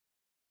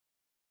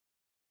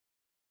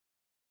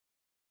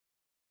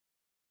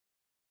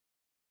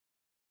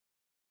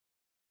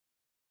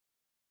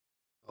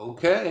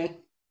Okay.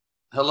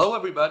 Hello,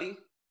 everybody.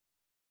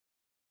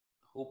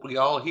 Hope we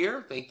all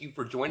here. Thank you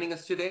for joining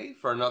us today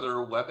for another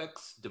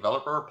Webex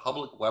Developer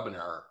Public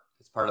Webinar.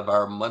 It's part of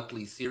our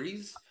monthly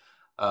series.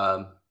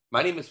 My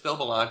name is Phil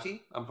Belanti.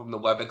 I'm from the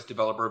Webex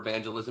Developer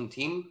Evangelism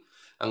team.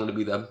 I'm going to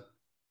be the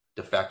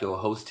de facto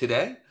host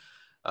today.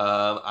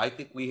 I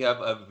think we have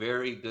a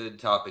very good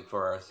topic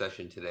for our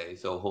session today,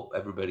 so hope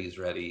everybody's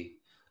ready.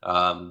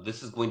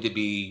 This is going to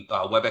be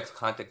Webex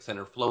Contact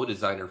Center Flow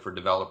Designer for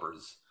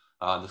developers.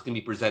 This is going to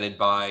be presented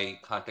by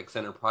Contact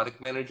Center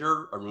Product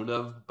Manager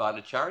Aruna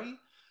Bhattacharya.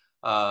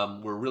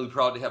 We're really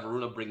proud to have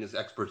Aruna bring his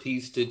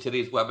expertise to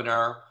today's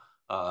webinar.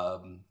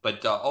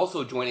 But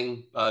also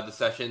joining the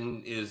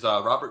session is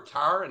Robert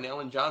Tarr and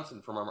Alan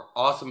Johnson from our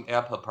awesome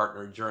app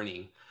partner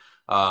Journey.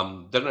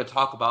 They're going to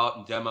talk about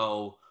and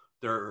demo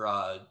their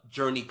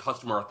Journey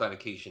customer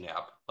authentication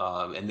app.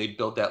 And they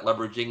built that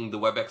leveraging the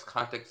Webex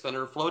Contact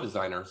Center Flow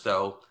Designer.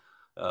 So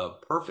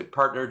perfect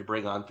partner to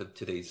bring on for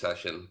today's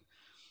session.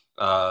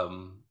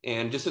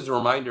 And just as a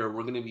reminder,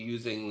 we're going to be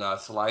using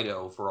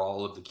Slido for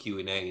all of the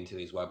Q&A in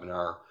today's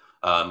webinar.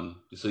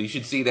 So you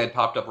should see that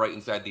popped up right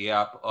inside the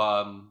app.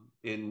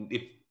 And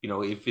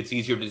if it's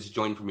easier to just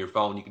join from your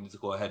phone, you can just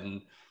go ahead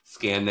and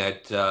scan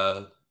that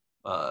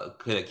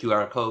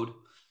QR code,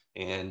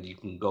 and you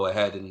can go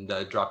ahead and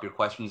drop your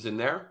questions in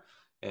there,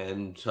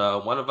 and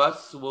one of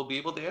us will be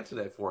able to answer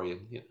that for you.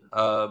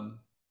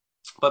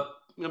 But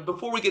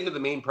before we get into the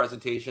main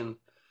presentation,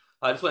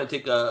 I just want to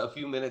take a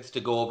few minutes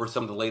to go over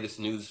some of the latest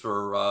news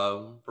for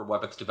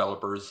Webex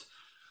developers.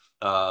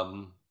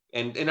 And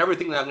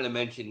everything that I'm going to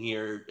mention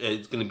here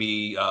is going to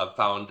be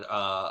found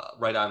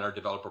right on our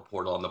developer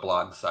portal on the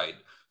blog site.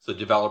 So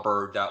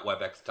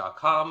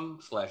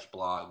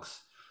developer.webex.com/blogs.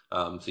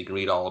 So you can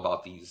read all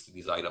about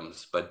these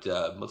items. But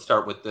let's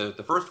start with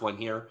the first one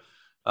here.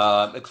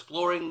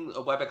 Exploring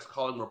Webex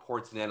calling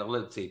reports and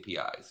analytics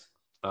APIs.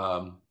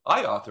 I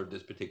authored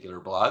this particular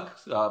blog.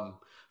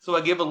 So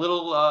I give a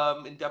little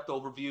in-depth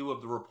overview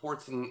of the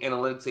reports and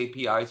analytics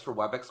APIs for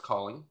Webex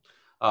calling.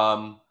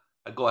 I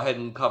go ahead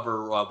and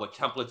cover what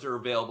templates are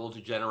available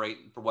to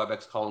generate for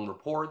Webex calling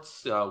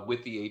reports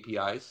with the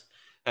APIs,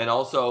 and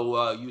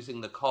also using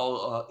the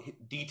call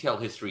detail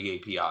history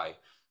API.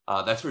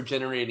 That's for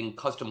generating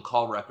custom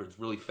call records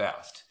really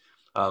fast.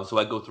 So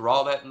I go through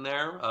all that in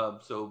there,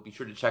 so be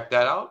sure to check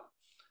that out.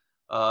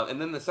 And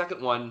then the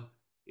second one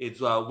is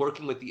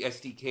working with the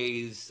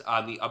SDKs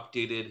on the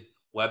updated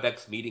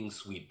Webex Meeting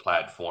Suite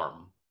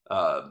platform.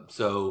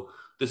 So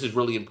this is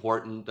really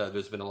important.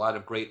 There's been a lot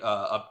of great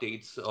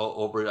updates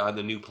over on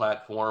the new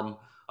platform,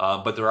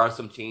 but there are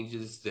some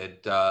changes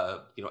that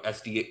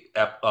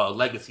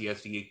legacy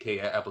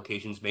SDK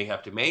applications may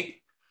have to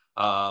make.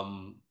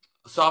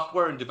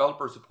 Software and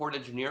developer support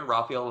engineer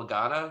Rafael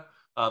Lagana,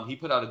 he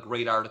put out a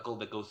great article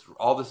that goes through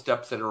all the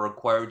steps that are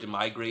required to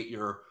migrate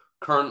your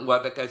current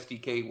Webex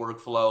SDK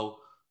workflow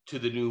to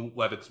the new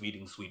Webex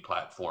Meeting Suite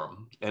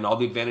platform and all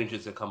the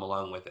advantages that come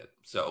along with it.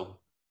 So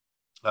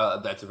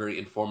that's a very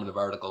informative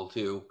article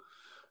too.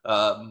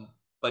 But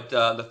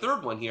the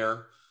third one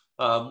here,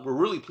 we're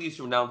really pleased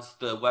to announce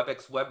the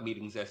Webex Web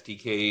Meetings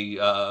SDK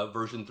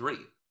version 3.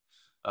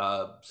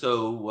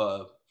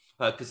 Kasaba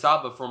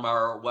from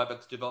our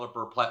Webex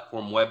developer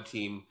platform web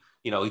team,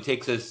 he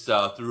takes us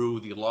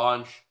through the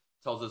launch,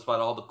 tells us about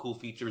all the cool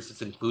features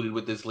that's included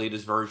with this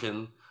latest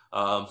version.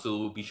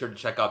 So be sure to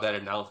check out that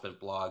announcement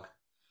blog.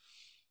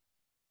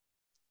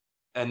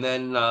 And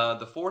then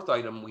the fourth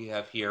item we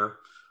have here,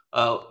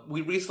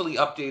 we recently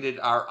updated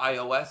our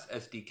iOS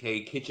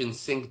SDK kitchen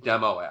sink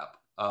demo app.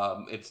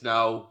 It's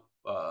now,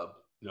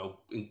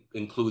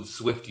 includes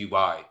Swift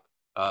UI.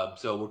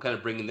 So we're kind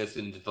of bringing this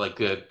into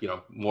like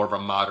more of a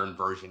modern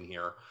version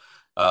here.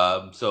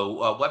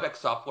 Webex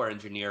software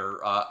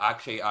engineer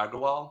Akshay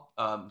Agarwal,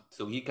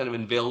 so he kind of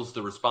unveils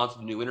the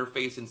responsive new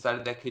interface inside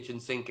of that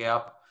kitchen sink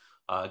app.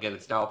 Again,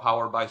 it's now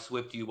powered by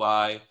Swift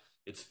UI.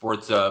 It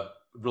supports a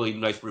really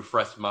nice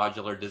refreshed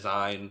modular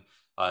design.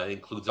 It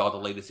includes all the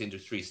latest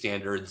industry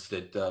standards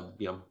that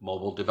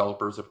mobile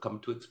developers have come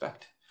to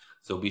expect.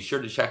 So be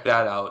sure to check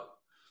that out.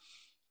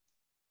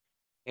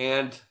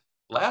 And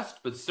last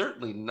but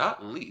certainly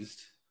not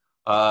least,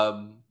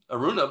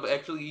 Aruna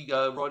actually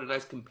wrote a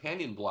nice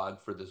companion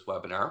blog for this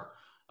webinar.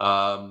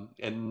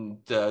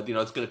 It's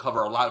going to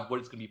cover a lot of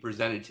what is going to be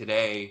presented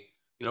today,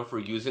 for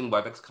using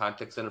Webex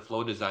Contact Center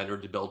Flow Designer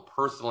to build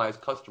personalized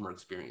customer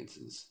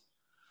experiences.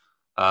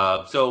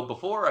 So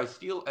before I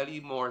steal any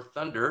more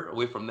thunder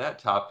away from that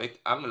topic,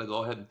 I'm going to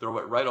go ahead and throw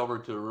it right over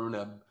to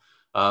Aruna.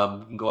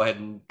 Go ahead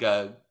and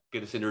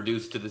get us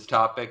introduced to this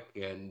topic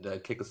and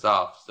kick us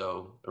off.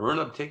 So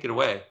Aruna, take it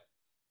away.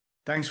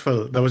 Thanks,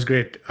 Phil. That was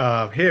great.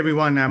 Hey,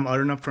 everyone. I'm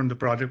Aruna from the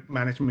project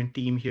management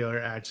team here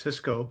at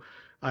Cisco.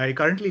 I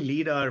currently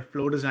lead our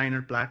Flow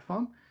Designer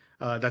platform.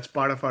 That's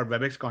part of our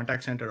Webex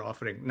Contact Center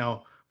offering.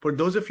 Now, for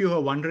those of you who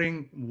are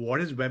wondering, what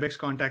is Webex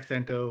Contact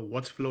Center?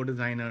 What's Flow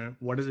Designer?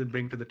 What does it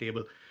bring to the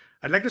table?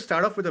 I'd like to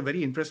start off with a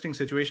very interesting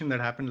situation that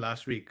happened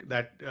last week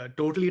that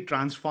totally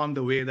transformed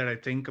the way that I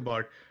think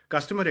about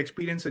customer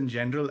experience in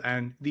general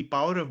and the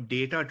power of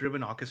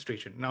data-driven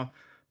orchestration. Now,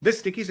 This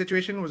sticky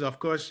situation was, of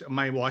course,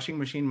 my washing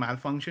machine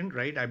malfunctioned,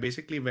 right? I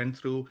basically went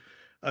through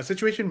a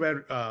situation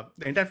where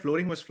the entire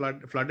flooring was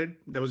flooded.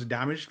 There was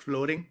damaged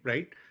flooring,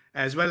 right?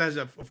 As well as,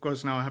 of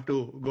course, now I have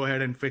to go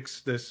ahead and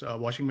fix this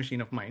washing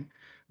machine of mine.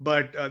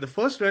 But the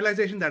first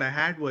realization that I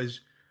had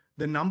was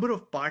the number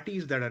of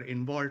parties that are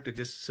involved to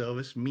just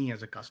service me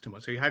as a customer.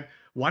 So you had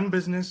one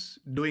business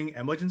doing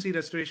emergency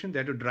restoration, they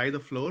had to dry the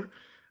floor.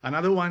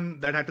 Another one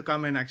that had to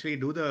come and actually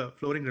do the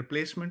flooring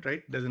replacement,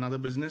 right? There's another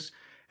business.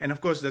 And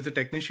of course, there's a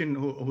technician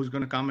who's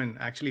going to come and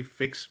actually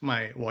fix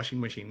my washing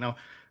machine. Now,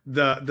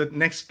 the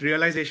next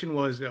realization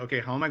was,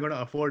 okay, how am I going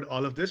to afford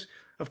all of this?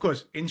 Of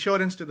course,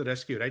 insurance to the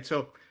rescue, right?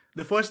 So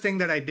the first thing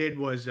that I did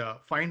was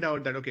find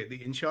out that, okay,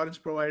 the insurance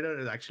provider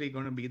is actually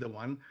going to be the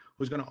one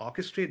who's going to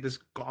orchestrate this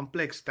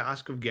complex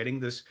task of getting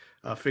this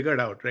figured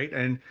out, right?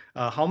 And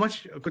how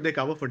much could they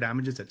cover for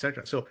damages,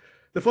 etc. So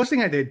the first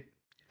thing I did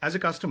as a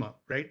customer,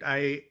 right,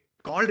 I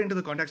called into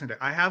the contact center.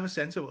 I have a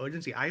sense of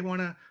urgency. I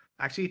want to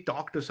actually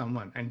talk to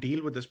someone and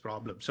deal with this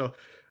problem. So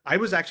I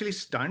was actually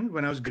stunned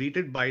when I was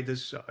greeted by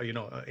this,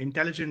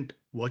 intelligent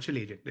virtual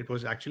agent. It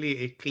was actually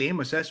a claim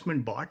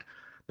assessment bot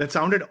that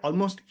sounded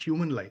almost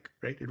human-like,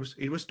 right?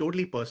 It was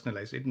totally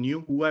personalized. It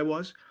knew who I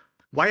was,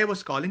 why I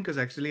was calling, because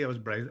actually I was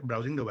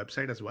browsing the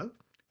website as well.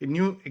 It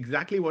knew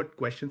exactly what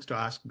questions to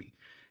ask me.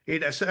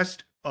 It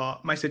assessed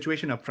my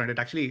situation upfront. It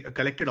actually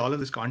collected all of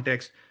this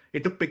context.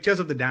 It took pictures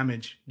of the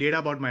damage, data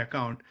about my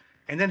account,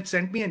 and then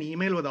sent me an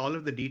email with all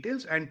of the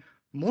details. And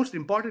most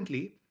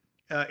importantly,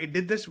 it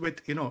did this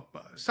with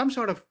some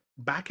sort of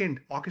backend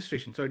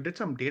orchestration. So it did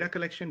some data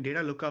collection, data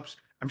lookups.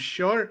 I'm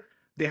sure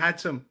they had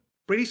some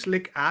pretty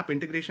slick app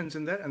integrations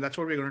in there, and that's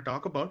what we're going to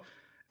talk about.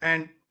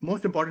 And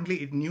most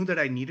importantly, it knew that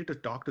I needed to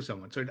talk to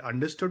someone. So it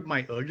understood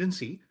my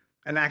urgency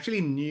and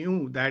actually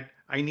knew that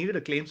I needed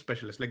a claim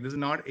specialist. Like, this is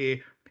not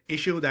a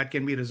issue that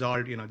can be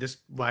resolved, just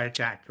via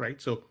chat, right?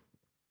 So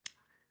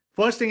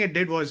first thing it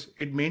did was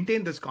it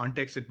maintained this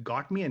context. It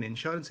got me an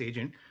insurance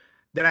agent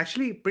that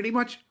actually pretty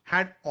much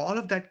had all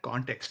of that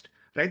context,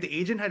 right? The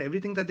agent had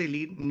everything that they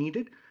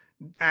needed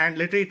and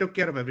literally took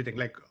care of everything.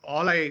 Like,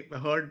 all I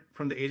heard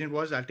from the agent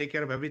was, I'll take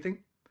care of everything.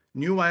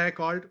 Knew why I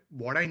called,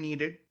 what I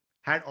needed,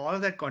 had all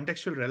of that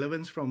contextual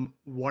relevance from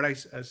what I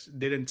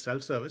did in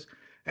self-service.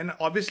 And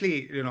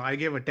obviously, I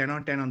gave a 10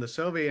 on 10 on the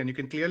survey, and you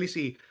can clearly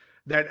see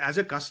that as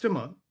a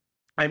customer,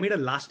 I made a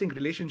lasting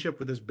relationship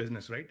with this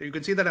business, right? You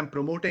can see that I'm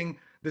promoting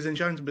this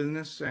insurance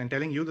business and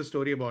telling you the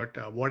story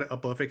about what a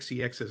perfect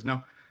CX is.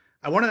 Now,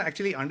 I want to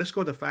actually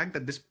underscore the fact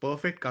that this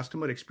perfect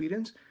customer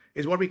experience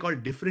is what we call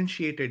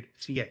differentiated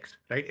CX,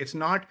 right? It's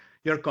not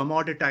your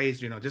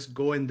commoditized, just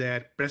go in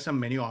there, press some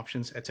menu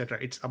options, etc.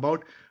 It's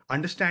about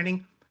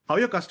understanding how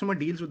your customer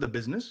deals with the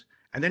business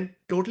and then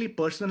totally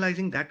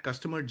personalizing that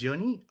customer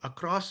journey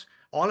across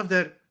all of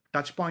their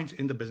touch points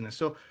in the business.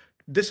 So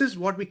this is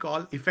what we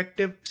call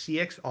effective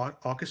CX or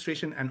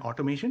orchestration and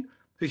automation.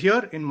 So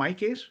here in my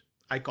case,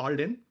 I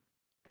called in.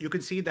 You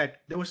can see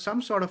that there was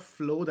some sort of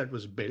flow that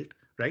was built,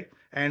 right?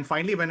 And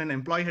finally, when an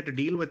employee had to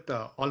deal with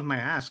all of my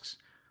asks,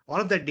 all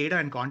of that data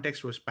and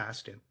context was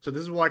passed in. So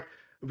this is what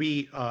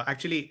we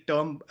actually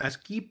term as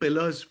key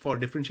pillars for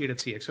differentiated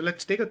CX. So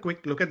let's take a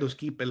quick look at those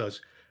key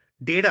pillars.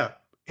 Data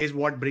is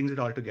what brings it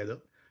all together.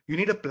 You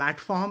need a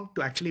platform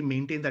to actually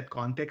maintain that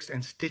context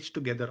and stitch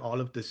together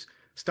all of this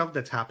stuff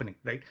that's happening,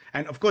 right?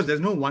 And of course, there's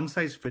no one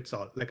size fits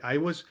all. Like, I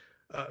was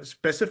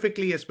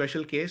specifically a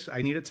special case.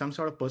 I needed some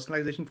sort of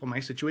personalization for my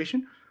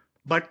situation.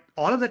 But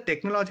all of the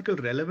technological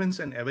relevance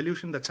and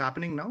evolution that's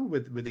happening now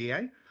with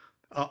AI,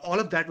 all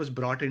of that was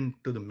brought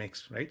into the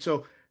mix, right?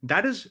 So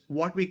that is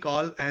what we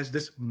call as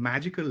this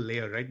magical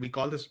layer, right? We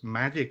call this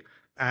magic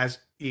as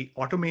a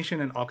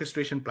automation and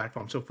orchestration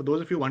platform. So for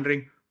those of you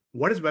wondering,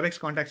 what is Webex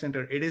Contact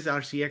Center? It is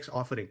our CX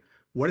offering.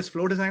 What is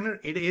Flow Designer?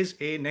 It is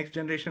a next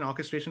generation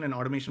orchestration and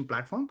automation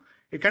platform.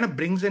 It kind of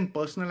brings in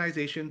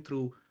personalization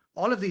through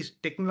all of these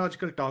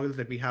technological toggles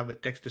that we have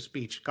with text to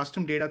speech,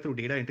 custom data through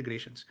data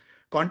integrations,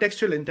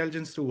 contextual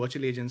intelligence through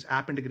virtual agents,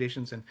 app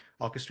integrations, and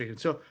orchestration.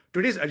 So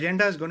today's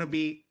agenda is going to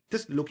be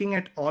just looking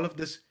at all of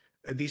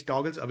these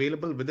toggles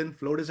available within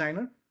Flow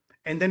Designer.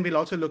 And then we'll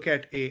also look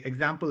at a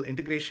example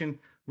integration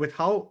with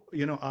how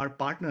our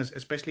partners,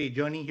 especially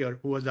Journey here,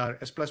 who was our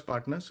S Plus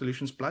partner,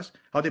 Solutions Plus,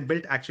 how they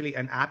built actually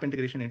an app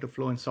integration into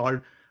Flow and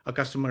solved a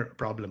customer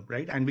problem,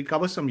 right? And we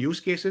cover some use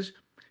cases.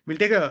 We'll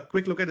take a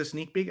quick look at the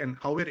sneak peek and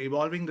how we're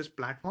evolving this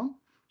platform.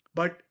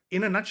 But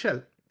in a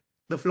nutshell,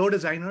 the Flow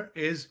Designer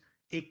is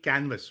a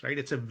canvas, right?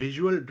 It's a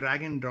visual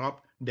drag and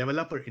drop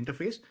developer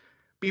interface.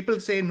 People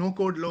say no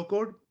code, low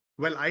code.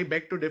 Well, I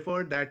beg to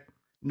differ that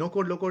no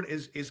code, low code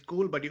is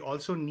cool, but you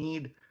also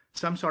need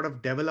some sort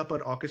of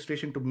developer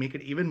orchestration to make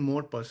it even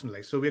more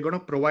personalized. So we're going to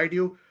provide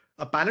you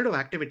a palette of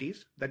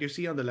activities that you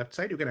see on the left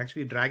side. You can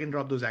actually drag and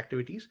drop those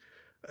activities.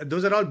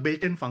 Those are all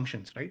built-in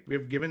functions, right?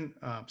 We've given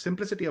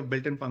simplicity of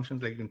built-in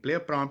functions, like you can play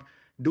a prompt,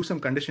 do some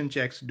condition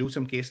checks, do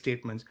some case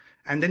statements,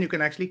 and then you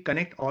can actually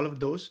connect all of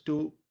those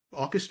to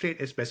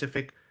orchestrate a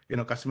specific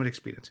customer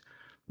experience.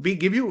 We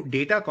give you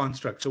data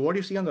constructs. So what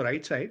you see on the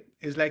right side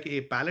is like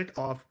a palette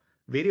of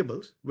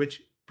variables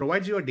which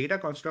provides you a data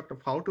construct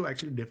of how to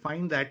actually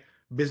define that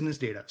business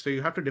data. So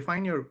you have to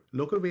define your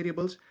local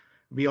variables.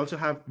 We also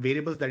have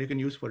variables that you can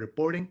use for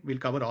reporting. We'll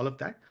cover all of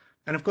that.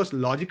 And of course,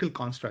 logical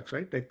constructs,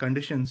 right? Like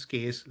conditions,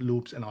 case,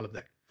 loops, and all of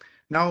that.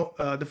 Now,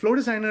 the flow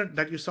designer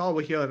that you saw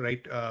over here,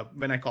 right,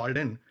 when I called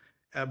in,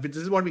 this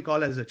is what we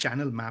call as a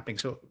channel mapping.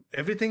 So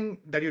everything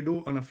that you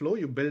do on a flow,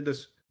 you build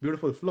this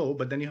beautiful flow,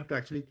 but then you have to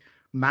actually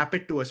map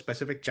it to a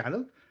specific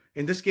channel.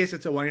 In this case,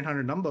 it's a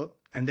 1-800 number,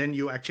 and then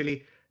you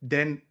actually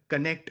then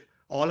connect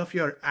all of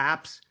your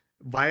apps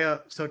via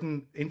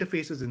certain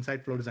interfaces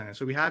inside Flow Designer.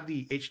 So we have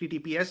the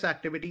HTTPS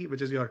activity,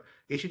 which is your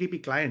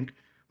HTTP client,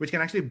 which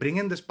can actually bring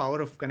in this power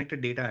of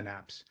connected data and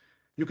apps.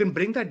 You can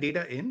bring that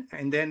data in,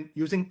 and then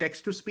using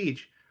text to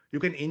speech, you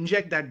can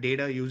inject that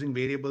data using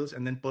variables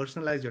and then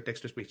personalize your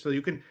text to speech. So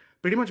you can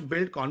pretty much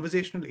build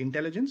conversational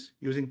intelligence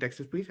using text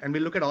to speech. And we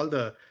look at all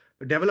the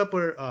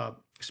developer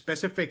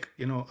specific,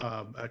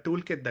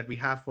 toolkit that we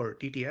have for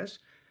TTS.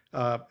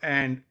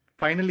 And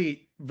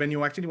finally, when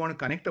you actually want to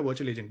connect a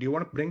virtual agent, do you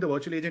want to bring the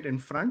virtual agent in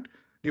front?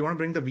 Do you want to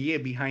bring the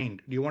VA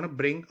behind? Do you want to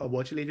bring a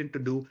virtual agent to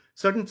do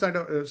certain side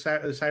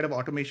of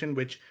automation,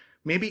 which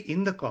maybe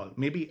in the call,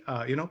 maybe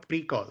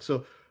pre-call?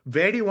 So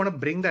where do you want to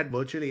bring that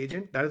virtual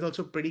agent? That is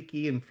also pretty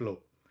key in Flow.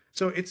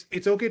 So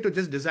it's okay to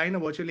just design a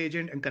virtual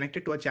agent and connect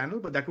it to a channel,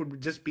 but that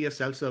would just be a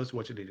self-service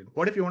virtual agent.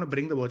 What if you want to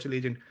bring the virtual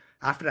agent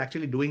after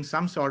actually doing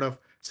some sort of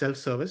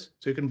self-service?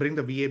 So you can bring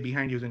the VA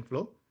behind using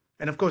Flow.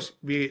 And of course,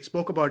 we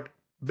spoke about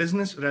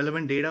business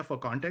relevant data for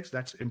context.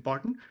 That's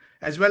important,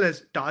 as well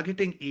as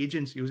targeting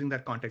agents using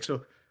that context.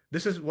 So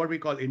this is what we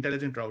call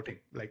intelligent routing.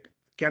 Like,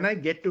 can I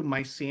get to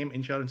my same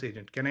insurance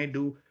agent? Can I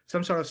do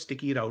some sort of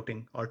sticky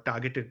routing or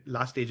targeted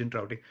last agent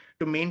routing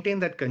to maintain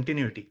that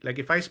continuity? Like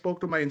if I spoke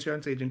to my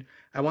insurance agent,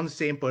 I want the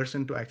same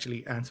person to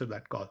actually answer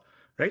that call,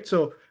 right?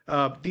 So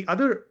the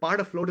other part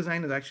of Flow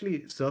Design is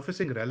actually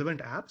surfacing relevant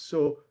apps.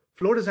 So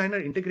Flow Designer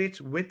integrates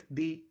with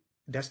the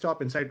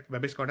desktop inside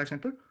Webex Contact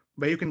Center,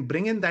 where you can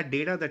bring in that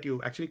data that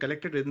you actually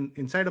collected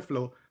inside of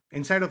Flow,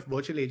 inside of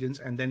virtual agents,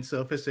 and then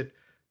surface it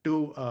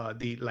to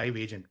the live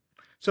agent.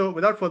 So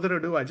without further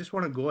ado, I just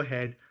want to go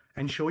ahead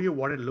and show you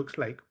what it looks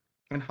like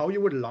and how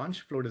you would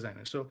launch Flow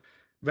Designer. So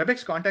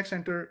Webex Contact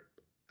Center,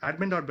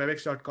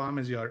 admin.webex.com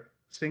is your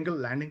single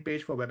landing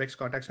page for Webex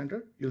Contact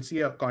Center. You'll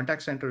see a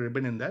contact center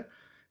ribbon in there.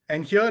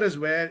 And here is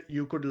where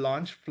you could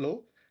launch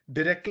Flow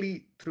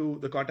directly through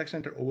the contact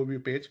center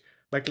overview page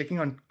by clicking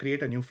on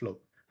create a new flow,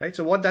 right?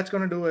 So what that's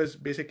going to do is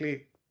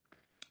basically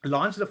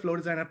launch the Flow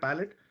Designer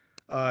palette.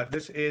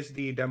 This is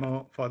the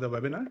demo for the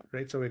webinar,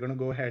 right? So we're going to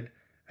go ahead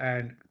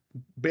and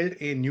build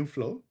a new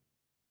flow.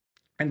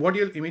 And what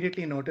you'll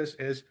immediately notice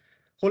is a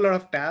whole lot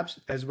of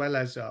tabs as well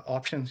as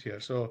options here.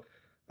 So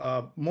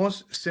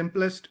most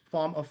simplest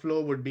form of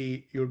flow would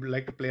be you'd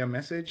like to play a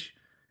message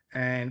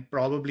and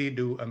probably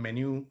do a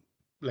menu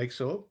like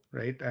so,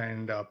 right?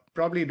 And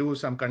probably do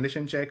some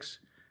condition checks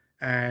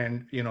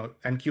and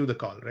queue the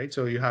call, right?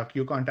 So you have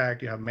queue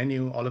contact, you have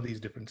menu, all of these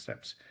different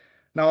steps.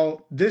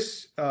 Now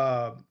this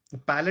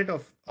palette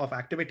of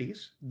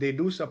activities, they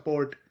do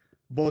support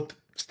both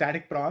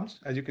static prompts,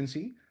 as you can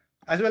see,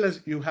 as well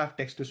as you have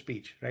text to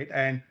speech, right?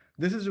 And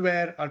this is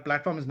where our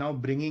platform is now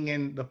bringing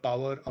in the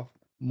power of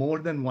more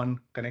than one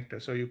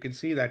connector. So you can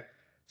see that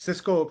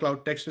Cisco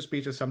Cloud Text to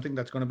Speech is something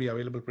that's going to be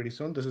available pretty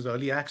soon. This is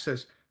early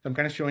access. So I'm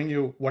kind of showing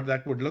you what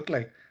that would look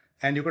like.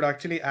 And you could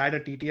actually add a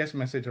TTS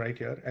message right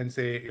here and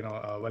say,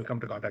 welcome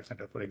to Contact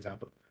Center, for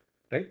example,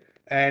 right?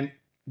 And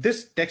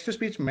this text to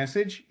speech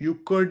message, you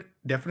could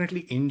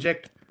definitely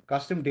inject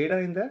custom data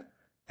in there.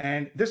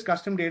 And this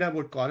custom data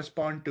would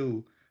correspond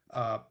to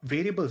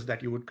variables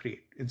that you would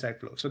create inside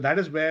Flow. So that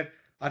is where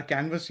our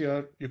canvas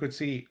here, you could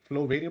see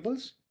Flow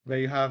variables, where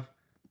you have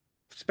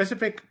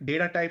specific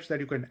data types that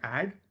you can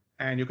add,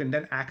 and you can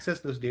then access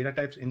those data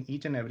types in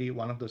each and every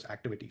one of those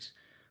activities.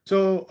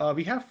 So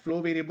we have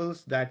Flow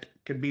variables that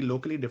can be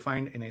locally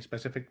defined in a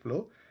specific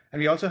flow.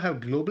 And we also have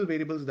global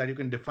variables that you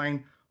can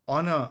define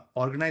on an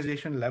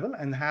organization level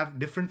and have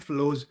different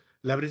flows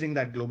leveraging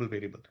that global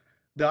variable.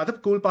 The other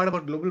cool part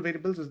about global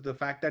variables is the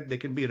fact that they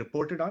can be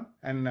reported on,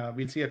 and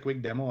we'll see a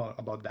quick demo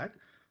about that.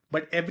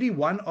 But every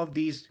one of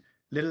these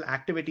little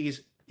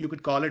activities, you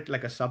could call it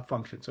like a sub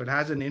function. So it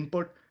has an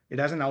input, it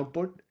has an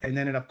output, and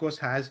then it of course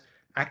has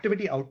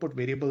activity output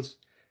variables.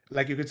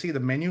 Like you could see the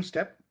menu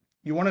step.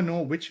 You want to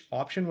know which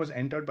option was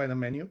entered by the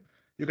menu.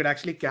 You could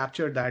actually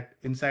capture that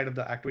inside of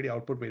the activity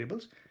output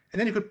variables, and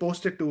then you could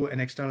post it to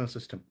an external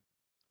system.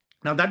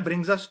 Now that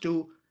brings us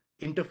to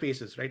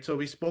interfaces, right? So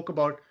we spoke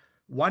about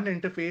one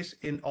interface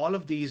in all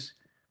of these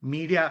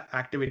media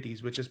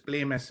activities, which is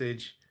play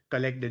message,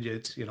 collect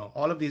digits,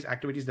 all of these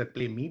activities that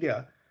play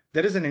media.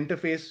 There is an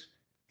interface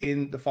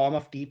in the form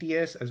of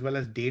TTS as well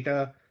as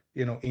data,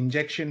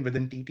 injection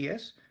within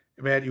TTS,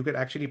 where you could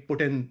actually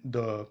put in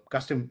the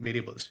custom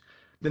variables.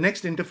 The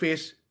next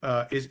interface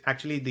is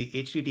actually the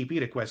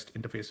HTTP request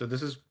interface. So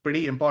this is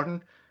pretty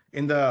important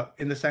in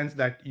the sense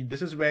that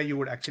this is where you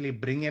would actually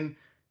bring in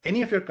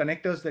any of your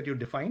connectors that you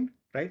defined,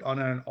 right, on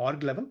an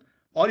org level,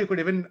 or you could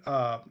even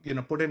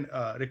put in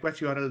a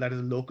request URL that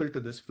is local to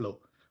this flow.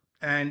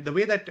 And the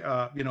way that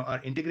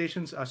our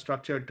integrations are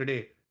structured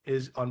today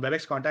is on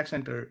Webex Contact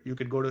Center, you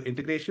could go to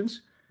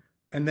integrations,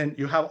 and then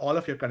you have all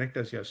of your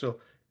connectors here. So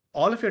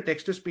all of your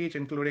text-to-speech,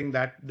 including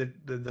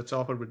that's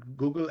offered with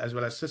Google as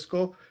well as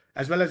Cisco,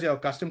 as well as your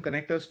custom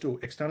connectors to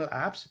external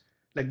apps.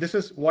 Like this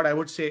is what I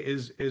would say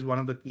is one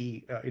of the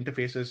key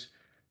interfaces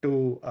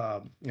to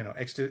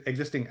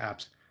existing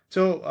apps.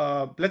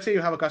 So let's say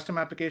you have a custom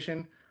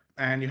application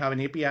and you have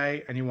an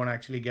API and you want to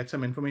actually get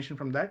some information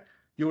from that.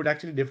 You would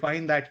actually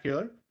define that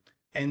here,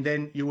 and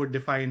then you would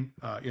define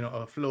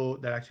a flow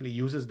that actually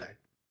uses that.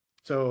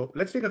 So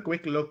let's take a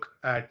quick look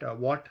at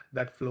what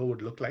that flow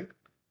would look like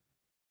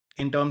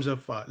in terms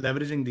of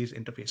leveraging these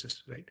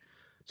interfaces, right?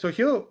 So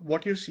here,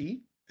 what you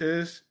see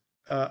is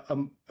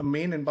a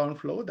main inbound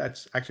flow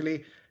that's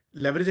actually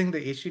leveraging the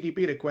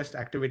HTTP request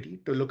activity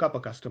to look up a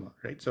customer,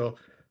 right? So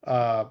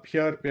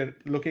here we're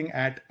looking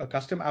at a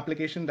custom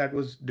application that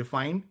was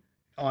defined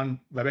on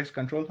Webex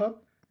Control Hub.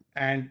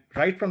 And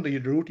right from the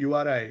root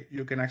URI,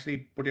 you can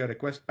actually put your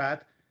request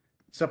path.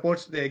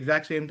 Supports the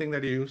exact same thing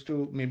that you're used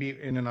to maybe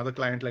in another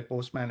client like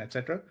Postman,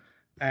 etc.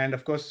 And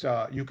of course,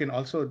 you can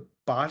also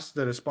parse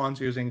the response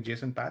using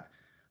JSON path.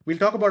 We'll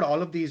talk about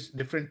all of these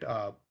different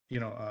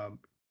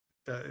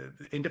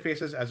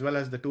interfaces as well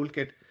as the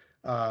toolkit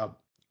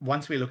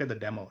once we look at the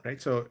demo, right?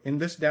 So in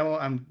this demo,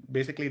 I'm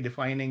basically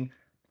defining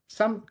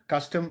some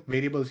custom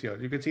variables here.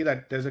 You can see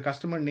that there's a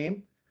customer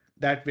name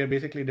that we're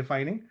basically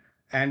defining,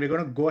 and we're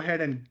going to go ahead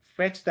and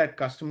fetch that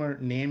customer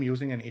name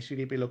using an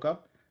HTTP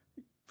lookup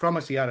from a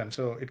CRM.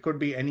 So it could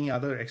be any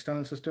other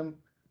external system,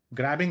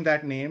 grabbing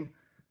that name,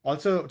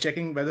 also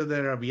checking whether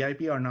they're a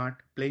VIP or not,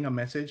 playing a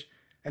message,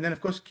 and then of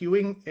course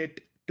queuing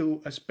it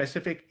to a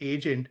specific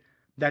agent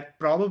that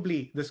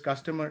probably this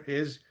customer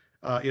is,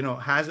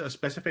 has a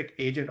specific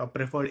agent or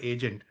preferred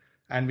agent,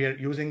 and we are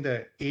using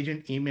the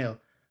agent email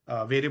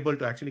variable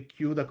to actually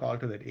queue the call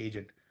to that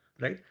agent,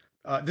 right?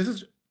 This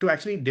is to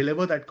actually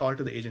deliver that call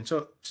to the agent.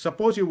 So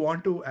suppose you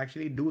want to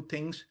actually do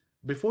things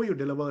before you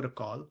deliver a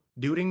call,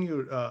 during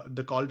your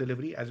the call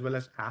delivery, as well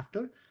as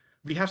after.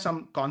 We have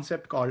some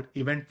concept called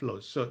event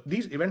flows. So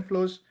these event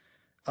flows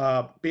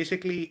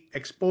basically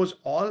expose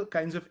all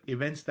kinds of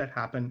events that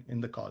happen in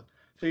the call.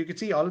 So you can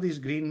see all of these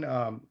green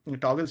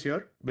toggles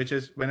here, which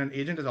is when an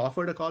agent is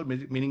offered a call,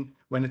 meaning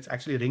when it's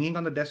actually ringing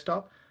on the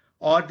desktop,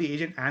 or the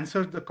agent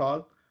answers the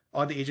call,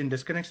 or the agent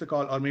disconnects the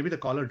call, or maybe the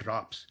caller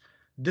drops.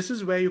 This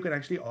is where you can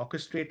actually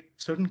orchestrate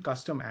certain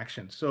custom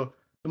actions. So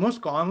the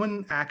most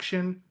common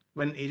action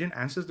when an agent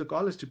answers the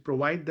call is to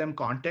provide them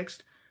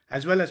context,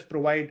 as well as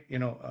provide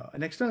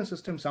an external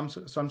system some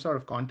sort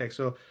of context.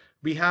 So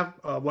we have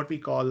what we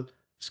call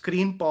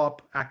screen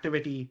pop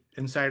activity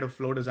inside of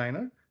Flow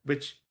Designer,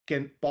 which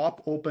can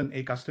pop open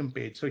a custom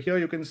page. So here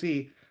you can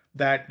see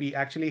that we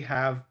actually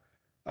have,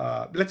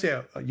 let's say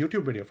a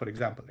YouTube video, for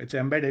example. It's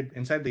embedded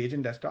inside the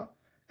agent desktop,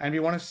 and we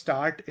want to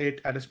start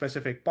it at a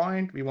specific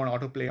point. We want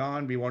autoplay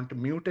on. We want to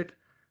mute it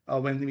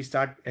when we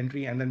start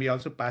entry, and then we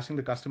also passing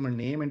the customer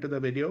name into the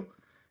video.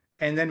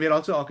 And then we're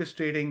also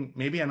orchestrating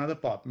maybe another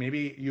pop.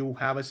 Maybe you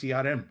have a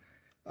CRM.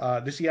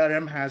 The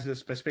CRM has a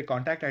specific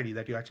contact ID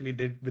that you actually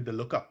did with the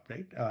lookup,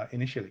 right,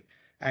 initially.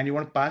 And you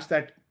want to pass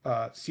that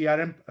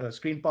CRM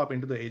screen pop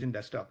into the agent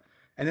desktop.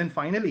 And then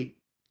finally,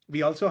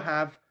 we also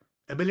have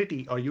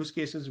ability or use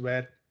cases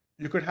where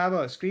you could have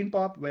a screen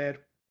pop where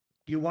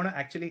you want to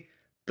actually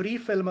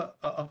pre-fill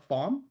a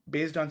form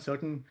based on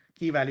certain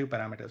key value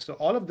parameters. So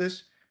all of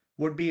this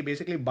would be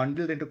basically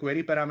bundled into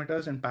query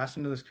parameters and passed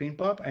into the screen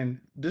pop. And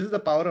this is the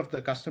power of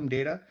the custom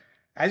data.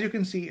 As you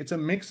can see, it's a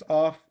mix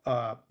of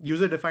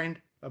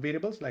user-defined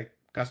variables, like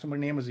customer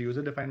name is a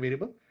user-defined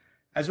variable,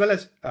 as well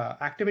as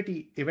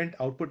activity event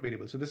output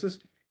variable. So this is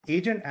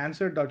agent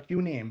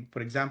answer.queueName, for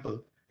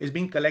example, is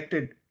being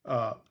collected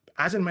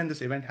as and when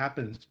this event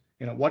happens.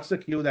 What's the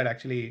queue that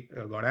actually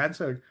got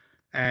answered?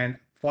 And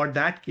for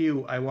that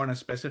queue, I want a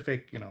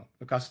specific,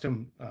 a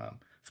custom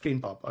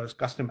screen pop or a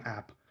custom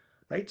app.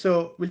 Right,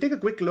 so we'll take a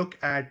quick look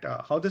at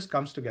how this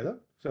comes together.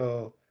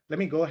 So let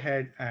me go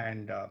ahead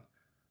and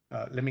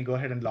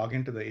log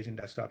into the agent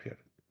desktop here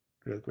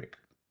real quick.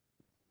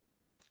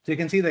 So you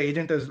can see the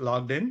agent is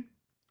logged in,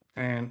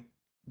 and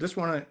just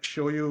want to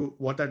show you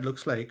what that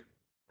looks like.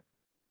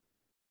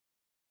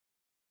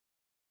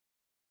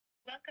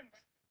 Welcome to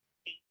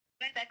the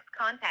Webex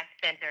Contact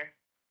Center.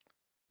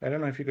 I don't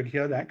know if you could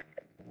hear that.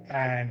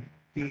 And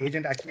the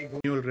agent actually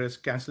renewal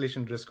risk,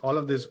 cancellation risk, all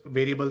of these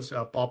variables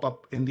pop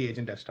up in the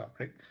agent desktop,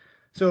 right?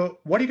 So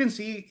what you can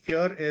see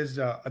here is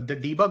the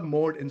debug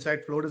mode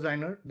inside Flow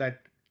Designer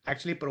that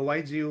actually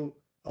provides you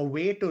a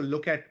way to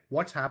look at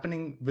what's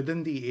happening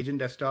within the agent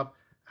desktop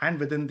and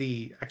within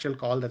the actual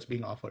call that's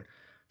being offered.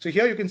 So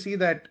here you can see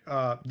that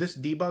this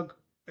debug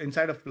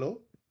inside of Flow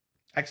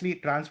actually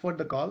transferred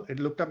the call. It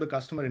looked up the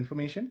customer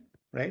information,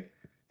 right?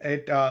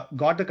 It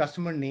got the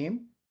customer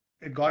name.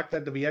 It got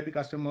that the VIP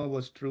customer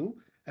was true,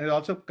 and it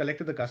also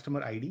collected the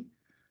customer ID.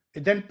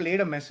 It then played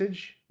a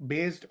message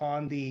based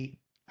on the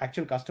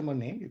actual customer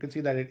name. You can see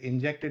that it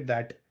injected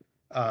that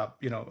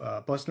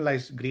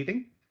personalized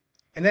greeting,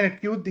 and then it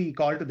queued the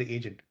call to the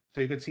agent. So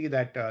you can see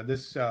that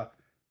this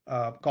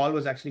call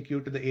was actually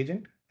queued to the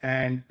agent.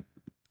 And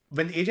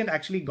when the agent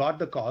actually got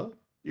the call,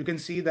 you can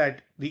see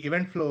that the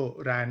event flow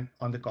ran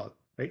on the call,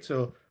 right?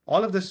 So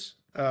all of this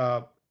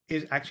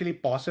is actually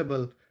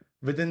possible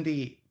within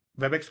the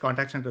Webex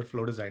Contact Center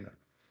Flow Designer.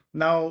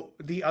 Now,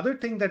 the other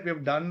thing that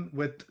we've done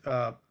with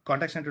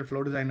Contact Center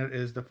Flow Designer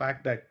is the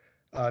fact that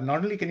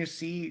not only can you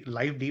see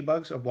live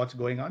debugs of what's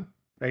going on,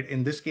 right?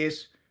 In this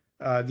case,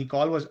 the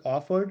call was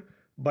offered,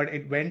 but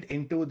it went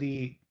into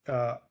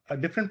a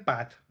different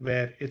path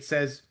where it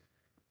says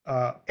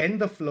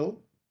end the flow,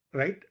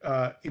 right?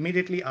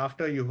 Immediately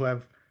after you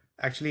have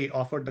actually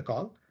offered the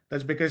call.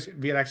 That's because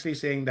we are actually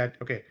saying that,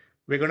 okay,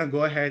 we're going to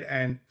go ahead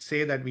and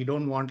say that we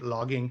don't want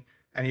logging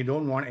and you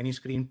don't want any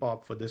screen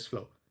pop for this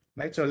flow,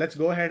 right? So let's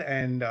go ahead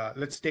and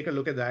let's take a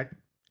look at that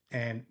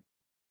and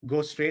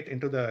go straight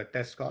into the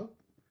test call.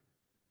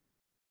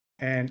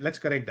 And let's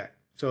correct that.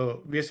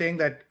 So we're saying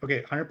that,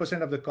 okay,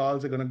 100% of the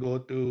calls are going to go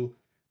to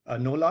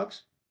no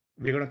logs.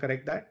 We're going to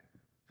correct that.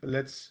 So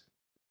let's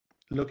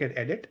look at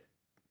edit.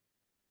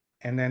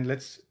 And then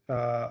let's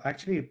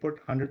actually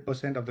put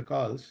 100% of the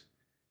calls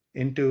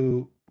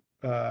into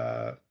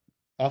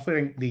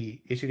offering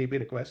the HTTP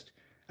request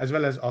as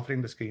well as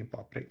offering the screen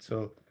pop, right?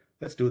 So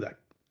let's do that.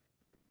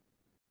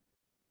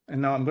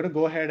 And now I'm going to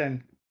go ahead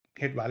and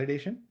hit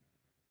validation.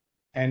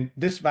 And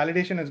this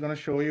validation is going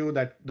to show you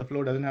that the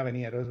flow doesn't have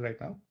any errors right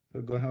now.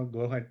 So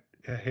go ahead,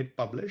 hit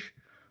publish.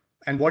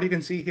 And what you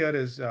can see here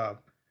is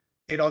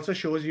it also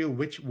shows you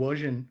which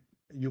version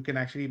you can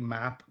actually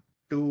map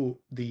to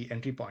the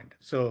entry point.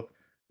 So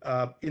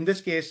in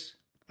this case,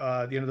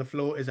 the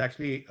flow is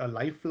actually a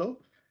live flow,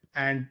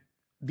 and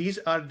these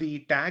are the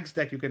tags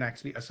that you can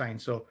actually assign.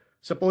 So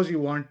suppose you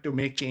want to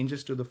make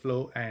changes to the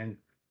flow and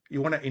you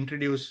want to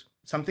introduce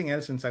something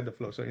else inside the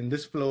flow. So in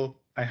this flow,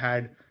 I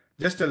had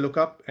just a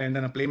lookup and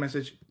then a play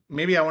message.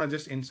 Maybe I want to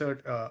just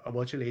insert a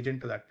virtual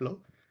agent to that flow.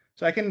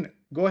 So I can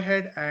go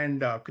ahead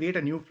and create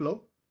a new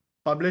flow,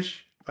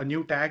 publish a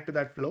new tag to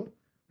that flow,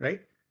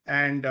 right?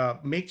 And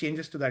make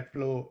changes to that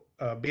flow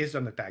based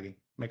on the tagging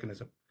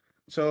mechanism.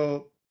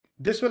 So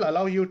this will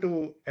allow you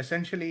to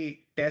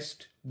essentially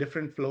test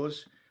different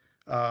flows,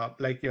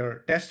 like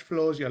your test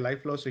flows, your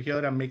live flows. So here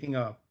I'm making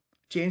a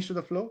change to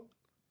the flow,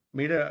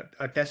 made a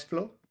test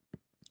flow,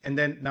 and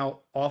then now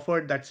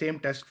offered that same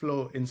test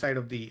flow inside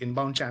of the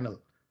inbound channel,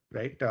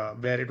 right?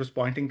 Where it was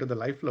pointing to the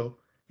live flow.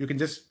 You can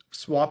just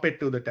swap it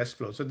to the test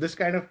flow. So this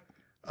kind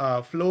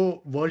of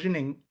flow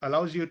versioning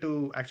allows you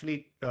to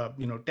actually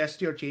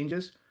test your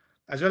changes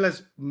as well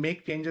as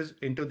make changes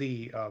into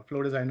the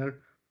flow designer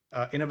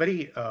in a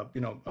very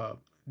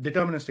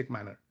deterministic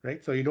manner,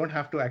 right? So you don't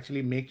have to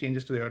actually make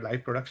changes to your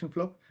live production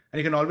flow, and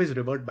you can always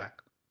revert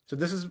back. So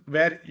this is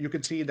where you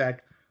can see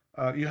that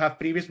you have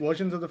previous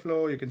versions of the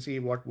flow. You can see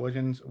what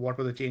versions, what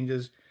were the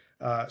changes.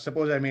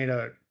 Suppose I made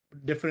a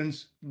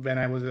difference when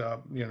I was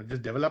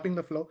just developing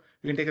the flow.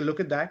 You can take a look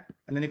at that,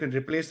 and then you can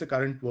replace the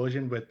current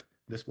version with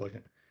this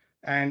version.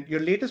 And your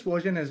latest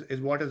version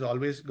is what is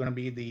always going to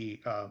be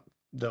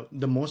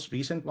the most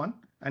recent one.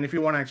 And if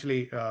you want to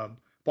actually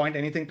point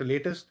anything to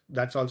latest,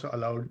 that's also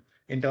allowed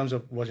in terms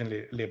of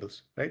version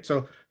labels, right?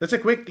 So that's a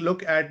quick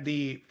look at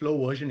the flow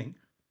versioning.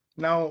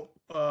 Now,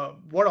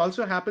 what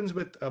also happens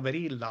with a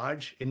very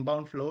large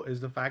inbound flow is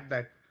the fact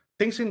that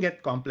things can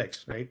get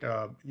complex, right?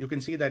 You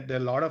can see that there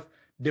are a lot of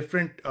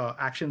different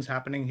actions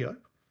happening here.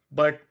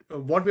 But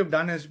what we've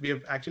done is we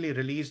have actually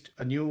released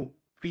a new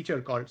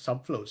feature called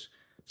subflows.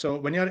 So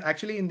when you're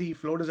actually in the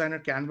Flow Designer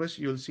canvas,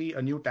 you'll see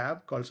a new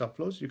tab called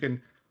subflows. You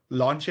can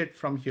launch it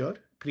from here,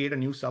 create a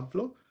new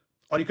subflow,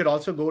 or you could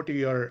also go to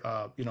your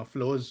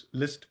flows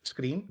list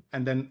screen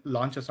and then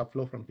launch a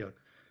subflow from here.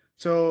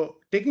 So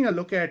taking a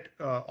look at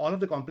all of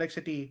the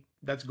complexity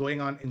that's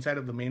going on inside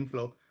of the main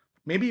flow,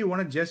 maybe you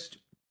want to just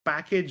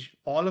package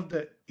all of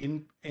the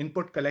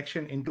input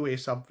collection into a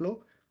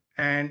subflow,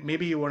 and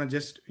maybe you want to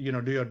just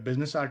do your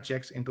business hour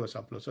checks into a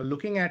subflow. So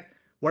looking at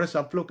what a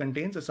subflow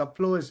contains, a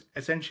subflow is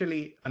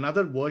essentially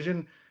another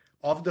version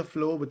of the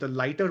flow with a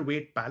lighter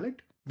weight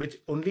palette, which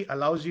only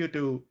allows you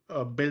to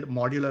build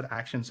modular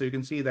actions. So you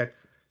can see that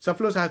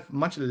subflows have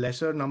much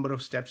lesser number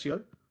of steps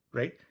here,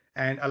 right?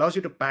 And allows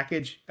you to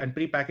package and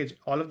pre-package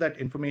all of that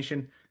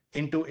information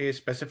into a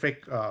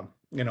specific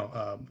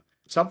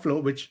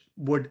subflow, which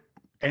would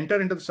enter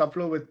into the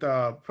subflow with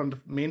from the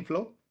main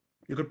flow.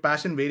 You could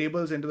pass in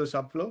variables into the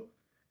subflow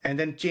and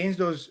then change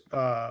those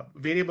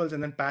variables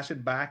and then pass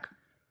it back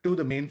to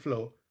the main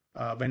flow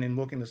when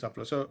invoking the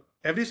subflow. So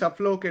every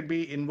subflow can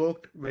be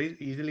invoked very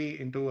easily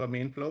into a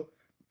main flow.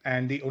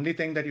 And the only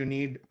thing that you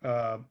need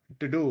to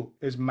do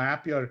is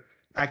map your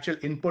actual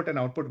input and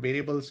output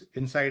variables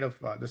inside of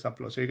the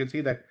subflow. So you can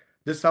see that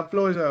this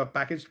subflow is a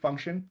packaged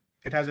function.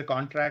 It has a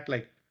contract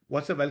like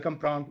what's the welcome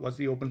prompt, what's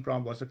the open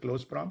prompt, what's the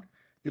close prompt.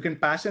 You can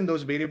pass in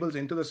those variables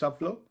into the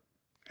subflow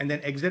and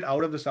then exit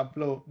out of the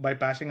subflow by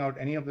passing out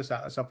any of the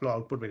subflow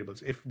output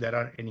variables, if there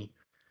are any.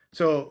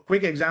 So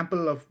quick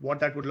example of what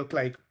that would look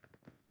like.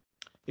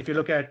 If you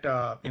look at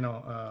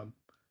an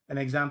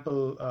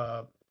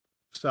example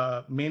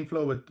main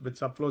flow with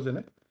subflows in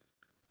it.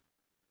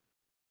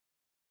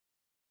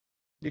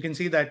 you can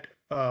see that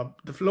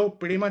the flow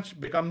pretty much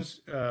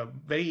becomes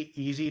very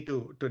easy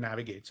to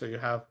navigate. So you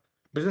have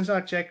business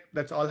art check,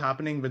 that's all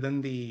happening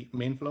within the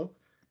main flow.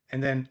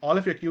 And then all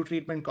of your queue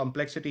treatment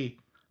complexity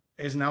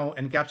is now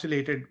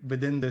encapsulated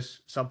within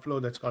this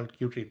subflow that's called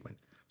queue treatment.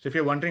 So if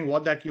you're wondering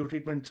what that queue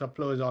treatment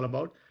subflow is all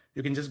about,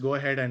 you can just go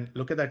ahead and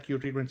look at that queue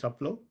treatment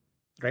subflow,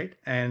 right?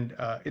 And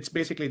it's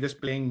basically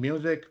just playing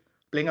music,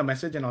 playing a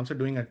message, and also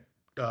doing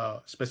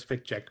a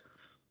specific check.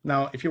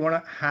 Now, if you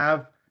want to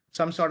have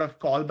some sort of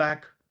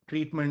callback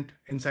treatment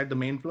inside the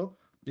main flow,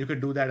 you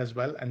could do that as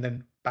well, and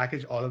then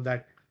package all of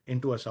that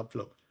into a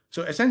subflow.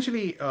 So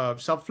essentially,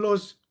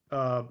 subflows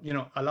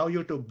allow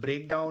you to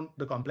break down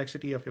the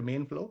complexity of your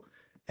main flow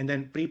and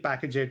then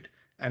pre-package it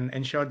and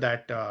ensure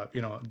that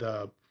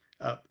the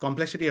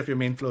complexity of your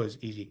main flow is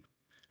easy,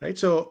 right?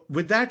 So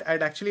with that,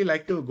 I'd actually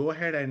like to go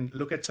ahead and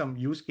look at some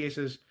use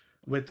cases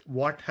with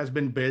what has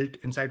been built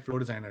inside Flow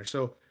Designer.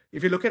 So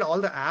if you look at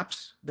all the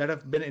apps that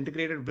have been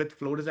integrated with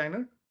Flow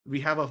Designer, we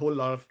have a whole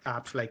lot of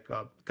apps like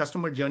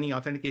customer journey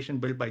authentication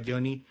built by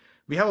Journey.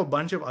 We have a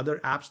bunch of other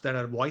apps that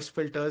are voice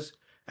filters,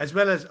 as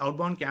well as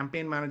outbound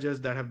campaign managers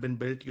that have been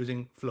built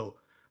using Flow.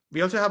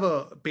 We also have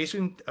a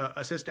patient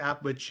assist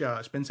app, which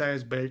Spinsai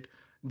has built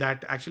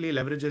that actually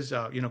leverages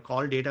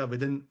call data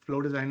within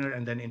Flow Designer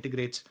and then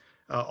integrates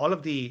all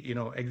of the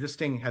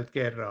existing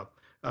healthcare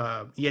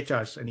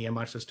EHRs and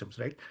EMR systems,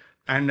 right?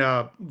 And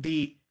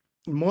the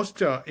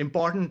most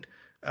important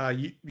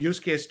use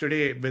case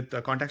today with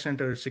contact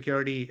center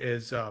security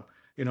is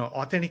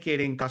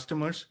authenticating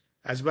customers,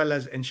 as well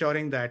as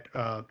ensuring that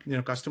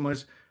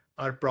customers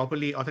are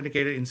properly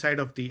authenticated inside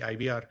of the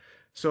IVR.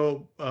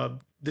 So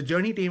the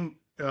Journey team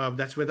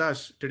that's with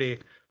us today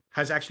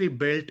has actually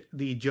built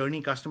the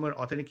Journey customer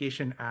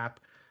authentication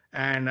app,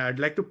 and I'd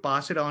like to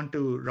pass it on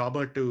to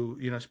Robert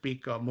to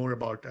speak more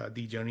about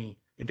the Journey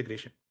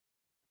integration.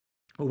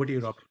 Over to you,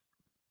 Robert.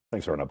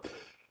 Thanks, Arnab.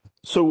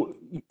 So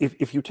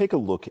if you take a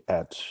look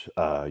at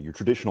your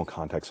traditional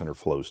contact center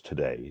flows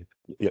today,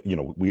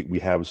 we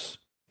have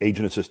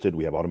agent assisted,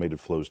 we have automated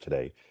flows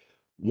today.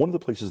 One of the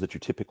places that you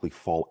typically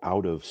fall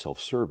out of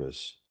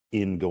self-service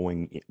in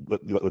going,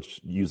 let's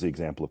use the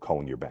example of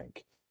calling your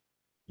bank.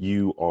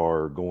 You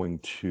are going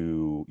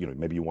to,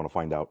 maybe you want to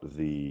find out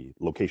the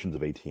locations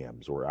of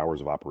ATMs or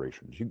hours of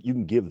operations. You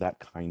can give that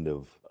kind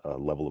of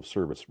level of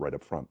service right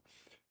up front.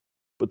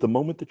 But the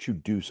moment that you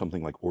do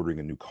something like ordering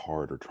a new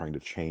card or trying to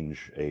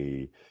change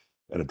an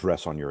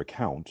address on your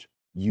account,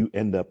 you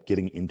end up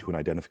getting into an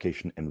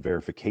identification and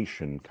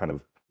verification kind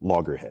of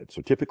loggerhead.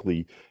 So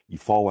typically you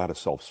fall out of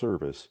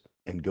self-service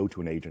and go to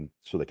an agent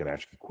so they can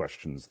ask you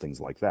questions, things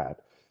like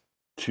that,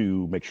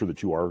 to make sure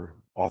that you are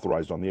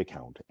authorized on the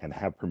account and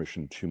have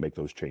permission to make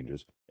those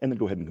changes, and then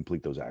go ahead and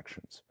complete those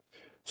actions.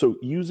 So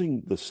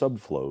using the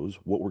subflows,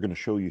 what we're going to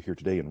show you here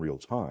today in real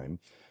time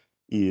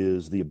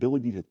is the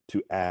ability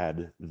to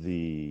add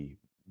the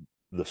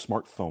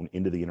smartphone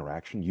into the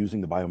interaction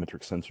using the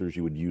biometric sensors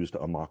you would use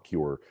to unlock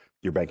your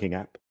banking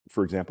app,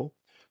 for example.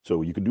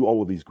 So you can do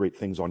all of these great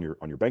things on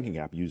your banking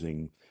app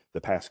using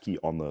the passkey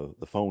on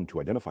the phone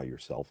to identify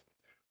yourself.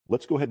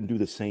 Let's go ahead and do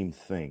the same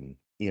thing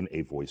in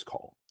a voice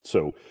call.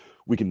 So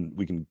we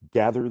can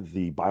gather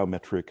the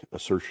biometric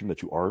assertion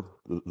that you are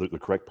the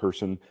correct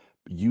person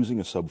using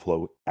a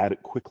subflow, add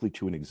it quickly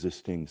to an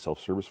existing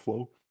self-service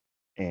flow,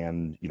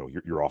 and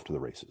you're off to the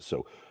races.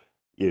 So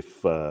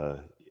if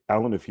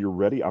Alan, if you're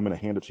ready, I'm going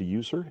to hand it to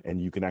you, sir,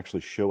 and you can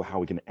actually show how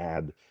we can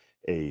add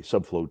a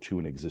subflow to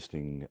an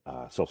existing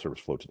self-service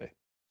flow today.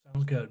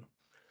 Sounds good.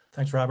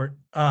 Thanks, Robert.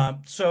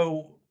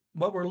 So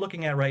what we're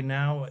looking at right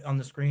now on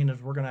the screen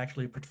is we're going to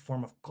actually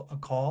perform a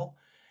call,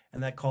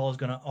 and that call is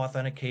going to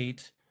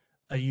authenticate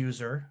a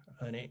user,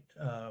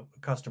 a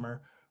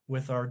customer,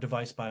 with our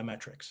device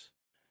biometrics.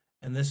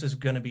 And this is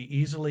going to be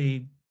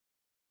easily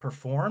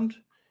performed.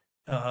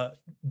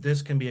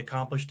 This can be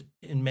accomplished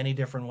in many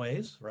different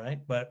ways, right?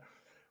 But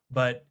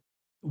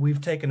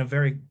we've taken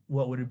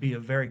what would be a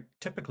very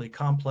typically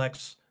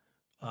complex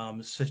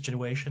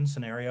situation,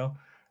 scenario,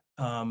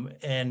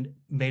 and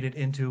made it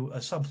into a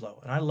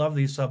subflow. And I love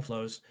these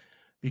subflows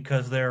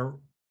because they're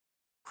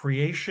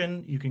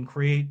creation. You can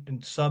create and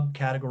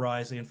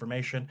subcategorize the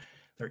information.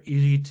 They're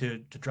easy to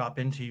drop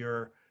into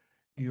your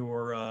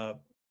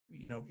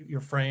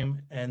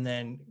frame, and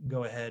then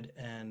go ahead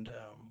and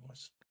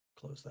let's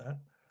close that.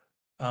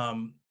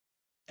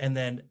 And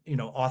then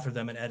author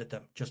them and edit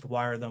them, just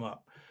wire them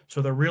up.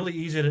 So they're really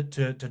easy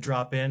to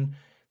drop in.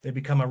 They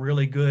become a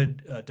really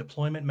good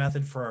deployment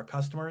method for our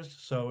customers.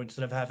 So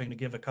instead of having to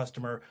give a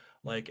customer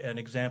like an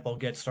example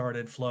get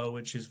started flow,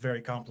 which is very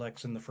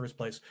complex in the first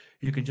place,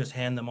 you can just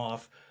hand them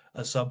off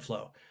a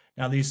subflow.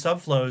 Now these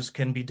subflows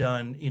can be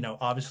done,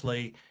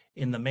 obviously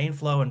in the main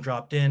flow and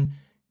dropped in.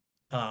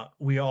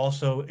 We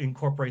also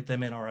incorporate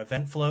them in our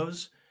event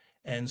flows.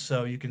 And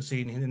so you can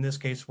see in this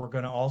case, we're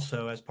going to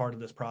also, as part of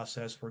this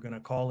process, we're going to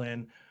call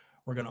in,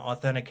 we're going to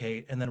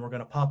authenticate, and then we're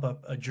going to pop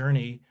up a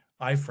journey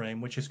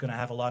iframe, which is going to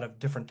have a lot of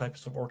different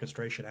types of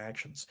orchestration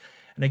actions.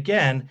 And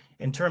again,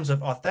 in terms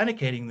of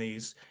authenticating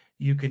these,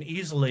 you can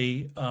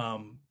easily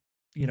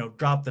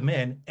drop them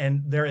in,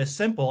 and they're as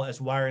simple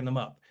as wiring them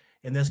up.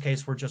 In this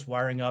case, we're just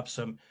wiring up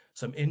some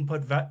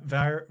input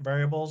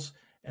variables,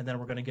 and then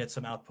we're going to get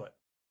some output.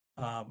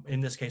 In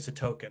this case, a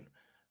token.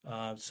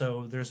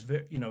 So there's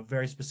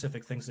very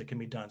specific things that can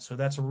be done. So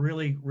that's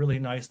really, really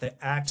nice. They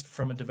act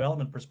from a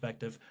development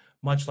perspective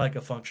much like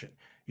a function.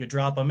 You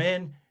drop them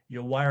in,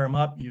 you wire them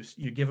up, you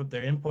give them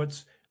their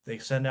inputs, they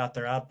send out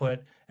their output,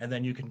 and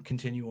then you can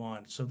continue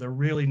on. So they're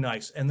really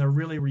nice, and they're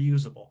really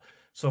reusable.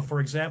 So for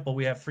example,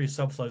 we have 3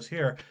 subflows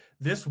here.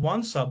 This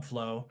one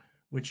subflow,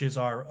 which is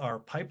our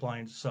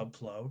pipeline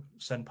subflow,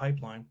 send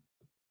pipeline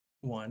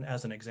one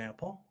as an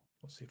example.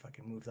 Let's see if I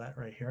can move that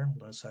right here.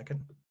 Hold on a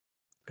second.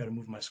 Got to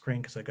move my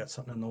screen because I got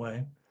something in the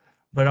way.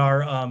 But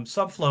our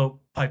subflow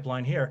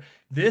pipeline here,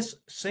 this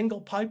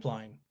single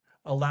pipeline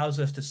allows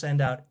us to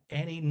send out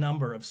any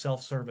number of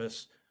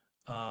self-service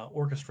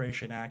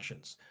orchestration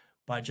actions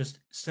by just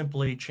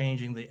simply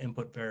changing the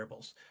input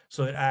variables.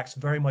 So it acts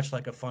very much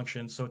like a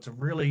function. So it's a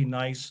really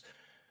nice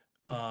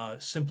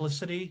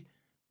simplicity,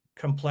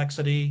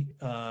 complexity,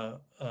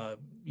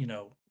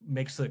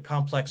 makes the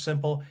complex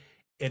simple,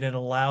 and it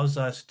allows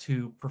us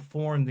to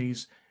perform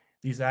these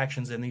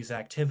actions and these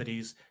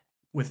activities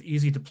with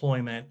easy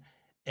deployment,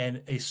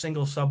 and a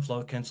single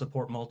subflow can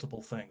support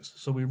multiple things.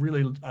 So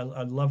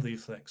I love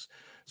these things.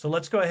 So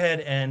let's go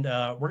ahead and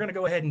we're going to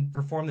go ahead and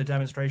perform the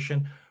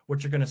demonstration.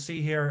 What you're going to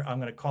see here, I'm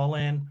going to call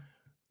in.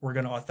 We're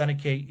going to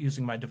authenticate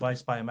using my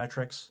device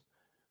biometrics,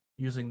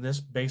 using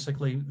this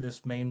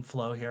main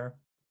flow here.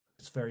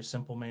 It's very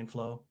simple main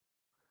flow,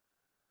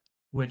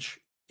 which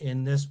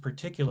in this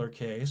particular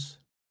case,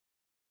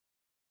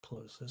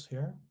 close this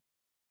here.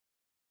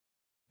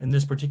 In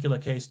this particular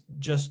case,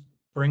 just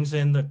brings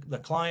in the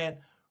client.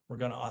 We're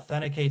going to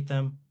authenticate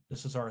them.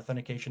 This is our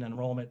authentication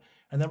enrollment.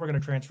 And then we're going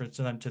to transfer it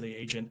to them to the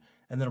agent.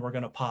 And then we're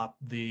going to pop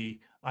the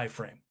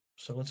iframe.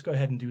 So let's go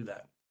ahead and do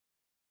that.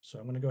 So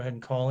I'm going to go ahead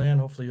and call in.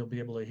 Hopefully you'll be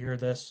able to hear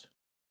this.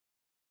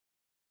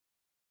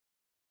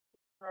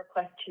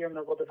 Request to your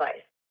mobile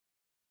device.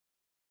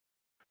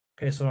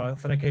 Okay, so our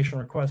authentication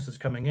request is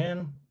coming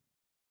in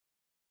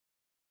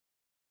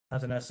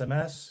as an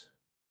SMS.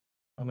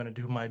 I'm going to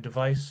do my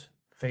device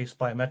face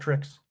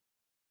biometrics.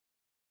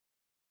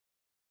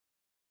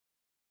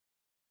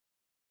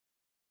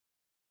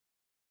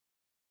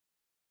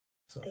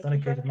 It's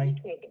authenticated me.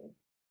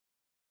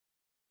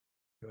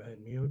 Go ahead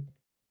and mute.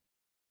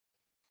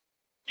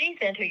 Please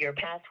enter your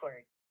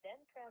password, then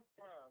press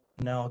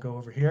pound. Now I'll go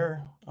over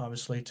here,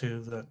 obviously,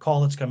 to the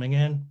call that's coming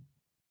in.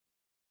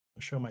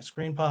 I'll show my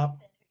screen pop.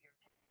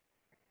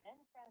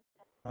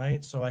 All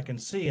right, so I can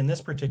see in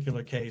this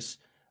particular case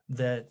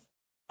that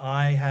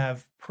I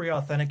have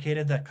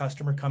pre-authenticated that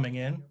customer coming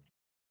in,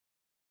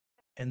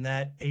 and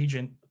that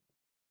agent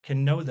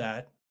can know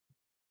that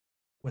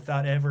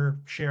without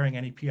ever sharing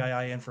any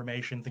PII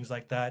information, things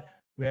like that.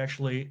 We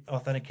actually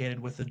authenticated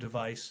with the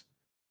device.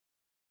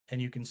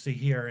 And you can see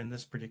here in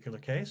this particular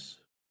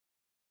case,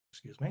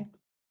 excuse me,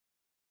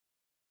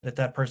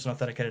 that person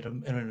authenticated a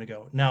minute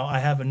ago. Now I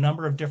have a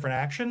number of different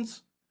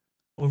actions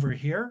over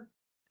here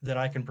that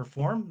I can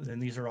perform,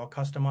 and these are all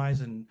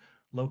customized and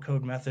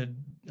low-code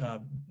method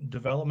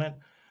development,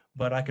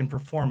 but I can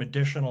perform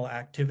additional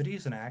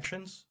activities and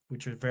actions,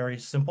 which are very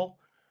simple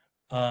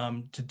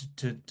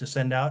to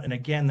send out. And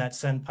again, that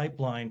send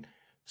pipeline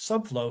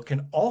subflow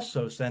can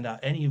also send out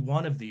any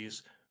one of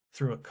these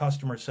through a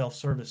customer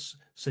self-service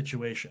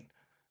situation.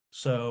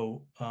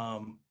 So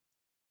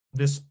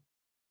this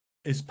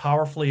is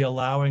powerfully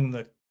allowing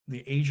the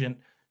agent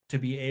to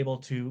be able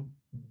to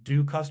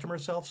do customer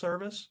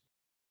self-service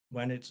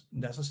when it's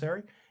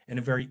necessary in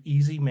a very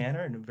easy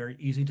manner and very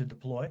easy to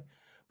deploy,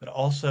 but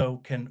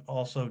also can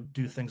also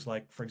do things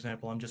like, for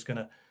example, I'm just going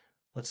to,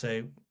 let's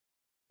say,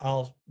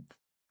 I'll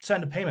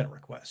send a payment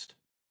request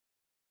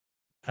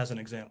as an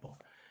example.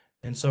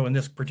 And so in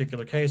this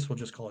particular case, we'll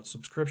just call it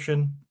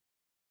subscription.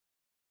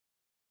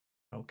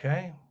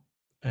 Okay.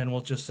 And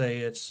we'll just say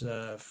it's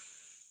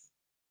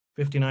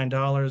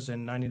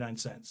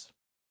 $59.99.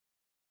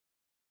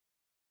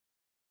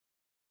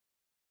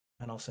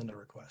 And I'll send a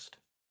request.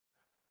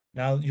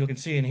 Now you can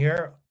see in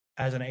here,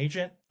 as an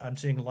agent, I'm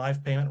seeing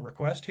live payment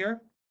request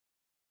here.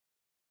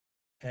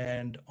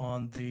 And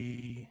on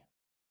the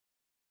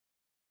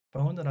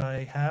phone that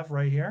I have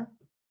right here,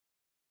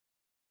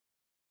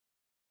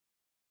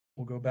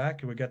 we'll go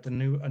back and we got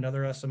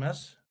another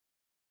SMS.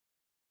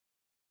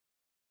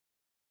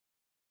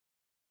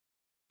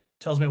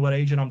 Tells me what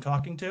agent I'm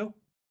talking to.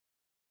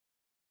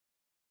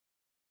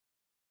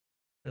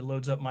 It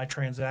loads up my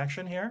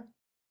transaction here.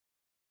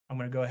 I'm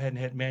going to go ahead and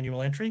hit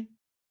manual entry,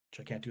 which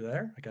I can't do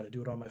there. I got to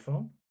do it on my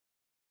phone.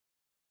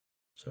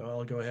 So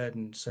I'll go ahead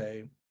and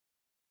say,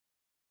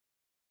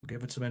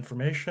 give it some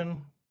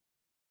information,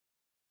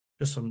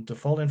 just some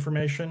default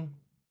information,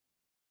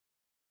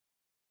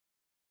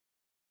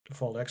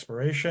 default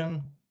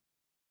expiration,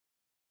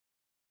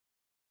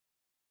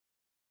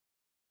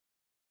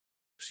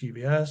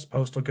 CVS,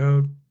 postal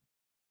code,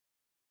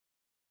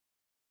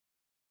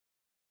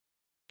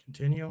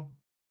 continue,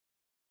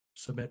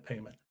 submit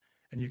payment.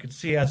 And you can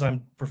see as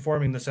I'm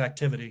performing this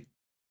activity,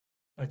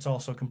 it's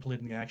also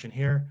completing the action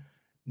here.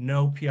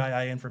 No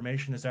PII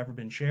information has ever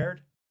been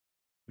shared.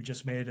 We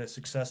just made a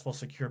successful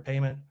secure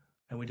payment,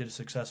 and we did a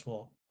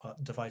successful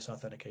device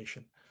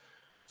authentication.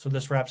 So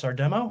this wraps our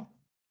demo.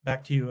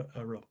 Back to you,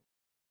 Arun.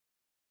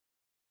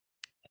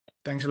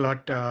 Thanks a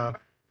lot,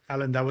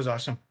 Alan. That was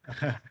awesome.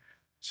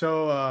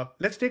 So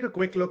let's take a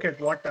quick look at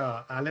what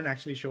Alan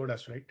actually showed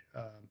us, right?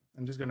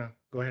 I'm just going to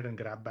go ahead and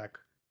grab back.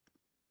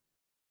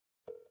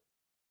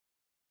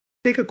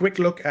 Take a quick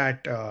look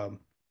at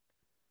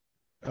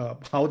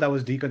how that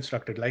was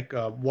deconstructed, like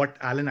what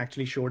Alan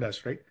actually showed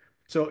us, right?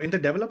 So in the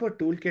developer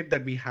toolkit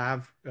that we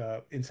have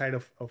inside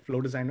of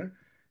Flow Designer,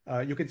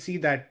 you can see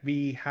that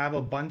we have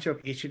a bunch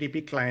of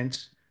HTTP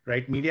clients,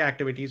 right? Media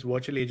activities,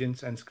 virtual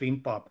agents, and screen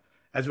pop,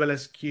 as well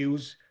as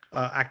queues,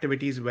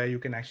 activities where you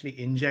can actually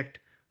inject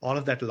all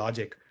of that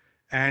logic.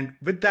 And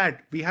with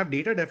that, we have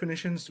data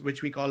definitions,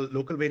 which we call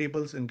local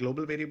variables and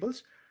global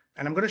variables.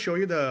 And I'm going to show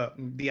you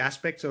the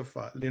aspects of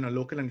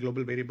local and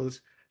global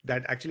variables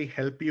that actually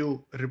help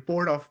you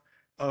report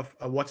of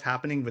what's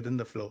happening within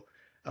the flow.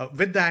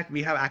 With that,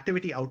 we have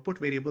activity output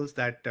variables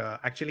that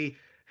actually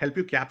help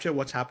you capture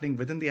what's happening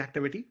within the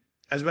activity,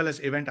 as well as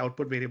event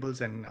output variables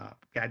and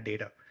CAD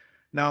data.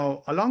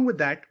 Now, along with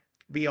that,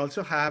 we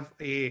also have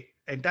a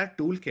entire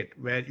toolkit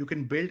where you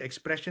can build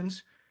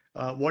expressions.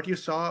 What you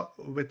saw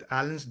with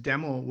Alan's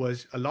demo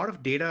was a lot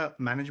of data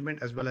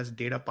management as well as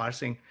data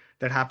parsing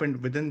that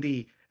happened within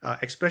the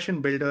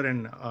expression builder,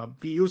 and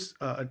we use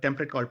a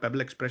template called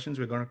Pebble Expressions.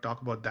 We're going to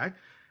talk about that,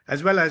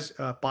 as well as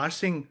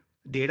parsing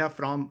data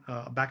from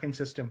a backend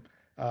system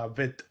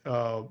with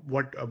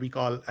what we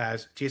call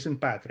as JSON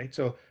path, right?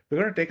 So we're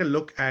going to take a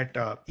look at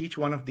each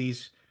one of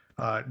these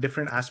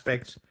different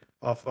aspects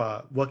of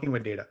working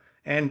with data.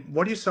 And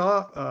what you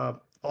saw,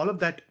 all of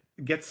that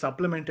gets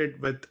supplemented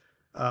with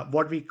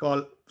what we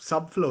call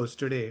subflows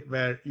today,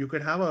 where you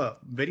could have a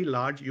very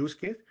large use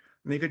case,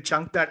 and you could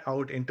chunk that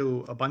out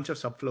into a bunch of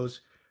subflows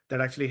that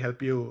actually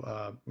help you,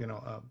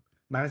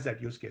 manage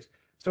that use case.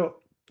 So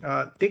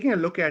taking a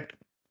look at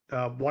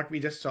what we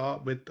just saw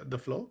with the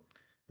flow,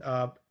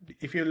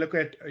 if you look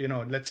at,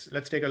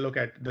 let's take a look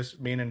at this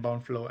main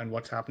inbound flow and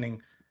what's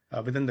happening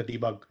within the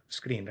debug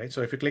screen, right?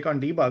 So if you click on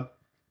debug,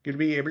 you'll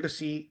be able to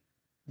see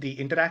the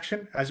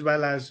interaction as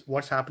well as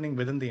what's happening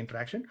within the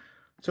interaction.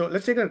 So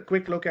let's take a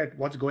quick look at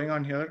what's going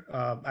on here.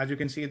 As you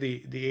can see,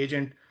 the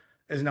agent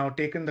is now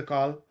taken the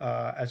call,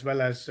 as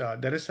well as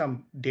there is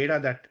some data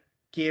that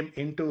came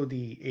into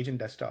the agent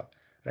desktop,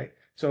 right?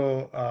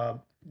 So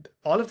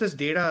all of this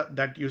data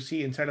that you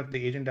see inside of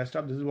the agent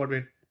desktop, this is what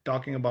we're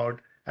talking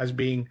about as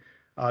being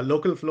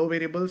local flow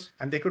variables,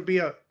 and they could be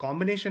a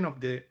combination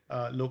of the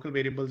local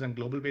variables and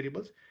global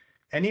variables.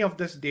 Any of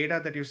this data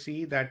that you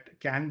see that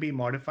can be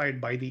modified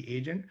by the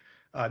agent,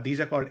 these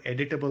are called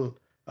editable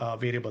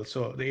variables.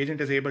 So the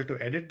agent is able to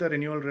edit the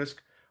renewal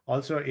risk,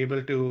 also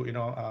able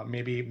to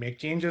maybe make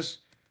changes,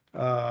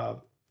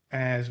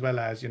 as well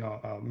as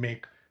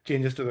make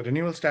changes to the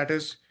renewal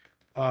status.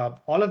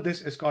 All of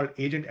this is called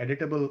agent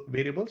editable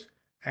variables,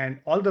 and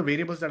all the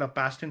variables that are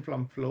passed in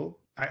from flow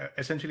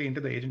essentially into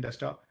the agent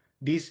desktop,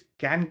 these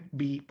can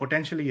be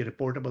potentially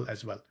reportable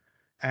as well.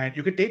 And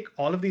you could take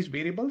all of these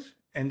variables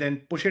and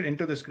then push it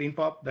into the screen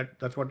pop.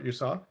 That's what you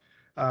saw.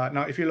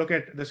 Now, if you look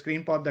at the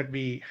screen pop that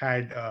we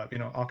had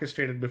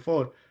orchestrated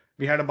before,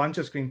 we had a bunch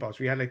of screen pops.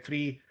 We had like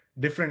 3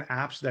 different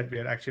apps that we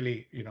are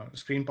actually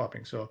screen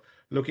popping. So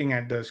looking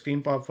at the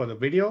screen pop for the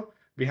video,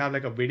 we have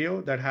like a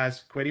video that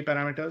has query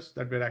parameters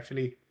that we're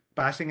actually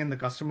passing in the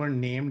customer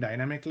name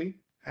dynamically.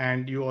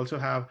 And you also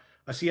have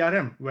a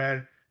CRM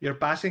where you're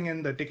passing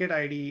in the ticket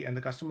ID and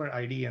the customer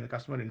ID and the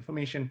customer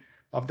information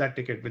of that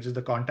ticket, which is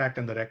the contact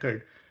and the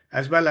record,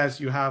 as well as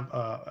you have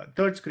a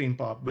third screen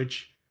pop,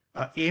 which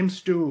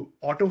aims to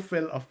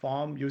autofill a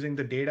form using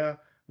the data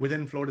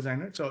within Flow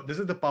Designer. So this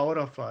is the power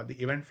of the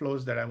event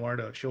flows that I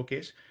wanted to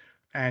showcase.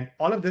 And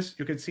all of this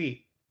you can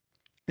see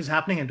is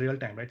happening in real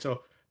time, right?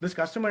 So this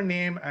customer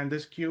name and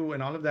this queue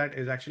and all of that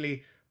is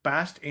actually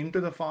passed into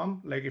the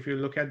form. Like if you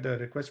look at the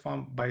request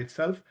form by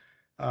itself,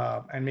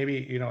 and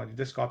maybe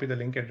just copy the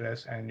link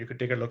address and you could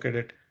take a look at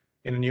it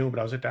in a new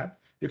browser tab,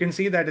 you can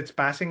see that it's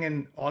passing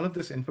in all of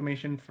this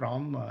information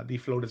from the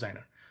Flow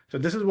Designer. So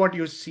this is what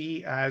you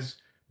see as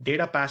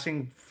data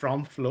passing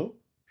from Flow,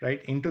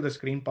 right, into the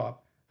screen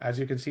pop, as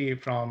you can see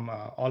from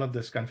all of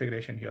this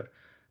configuration here.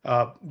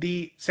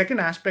 The second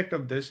aspect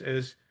of this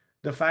is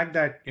the fact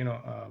that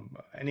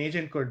an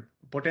agent could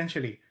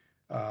potentially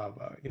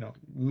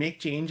make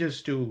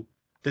changes to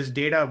this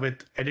data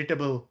with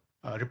editable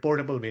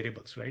reportable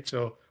variables, right?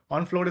 So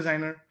on Flow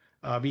Designer,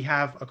 we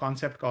have a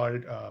concept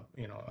called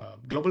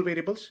global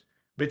variables,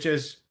 which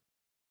is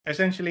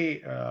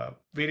essentially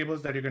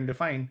variables that you can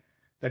define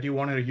that you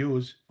want to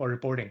use for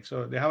reporting.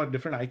 So they have a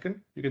different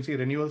icon. You can see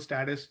renewal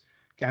status,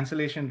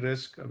 cancellation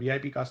risk,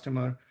 VIP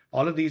customer.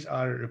 All of these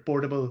are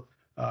reportable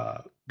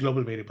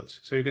global variables.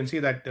 So you can see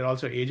that they're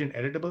also agent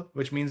editable,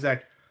 which means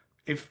that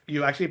if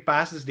you actually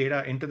pass this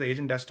data into the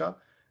agent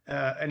desktop,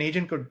 an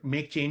agent could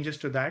make changes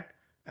to that,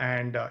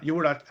 and you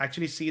would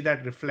actually see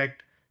that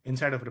reflect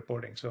inside of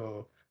reporting.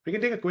 So we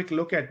can take a quick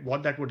look at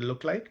what that would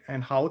look like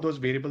and how those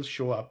variables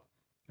show up,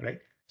 right?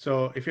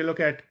 So if you look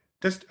at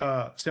just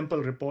a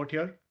simple report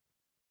here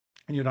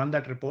and you run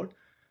that report,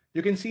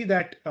 you can see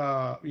that,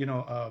 all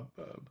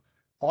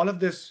of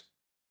this,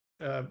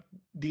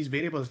 these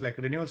variables like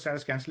renewal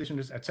status, cancellation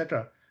risk,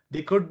 etc.,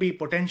 they could be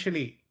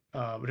potentially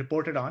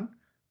reported on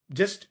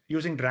just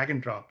using drag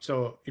and drop.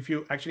 So if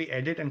you actually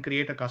edit and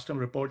create a custom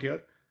report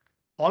here,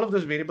 all of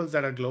those variables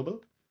that are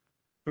global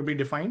could be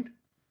defined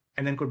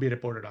and then could be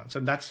reported on.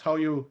 So that's how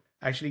you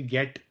actually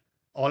get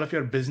all of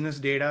your business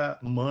data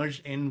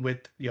merged in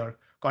with your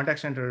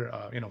contact center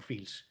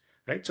fields,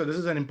 right? So this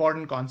is an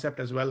important concept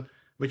as well,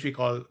 which we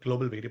call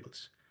global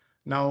variables.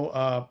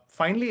 Now,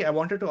 finally, I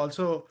wanted to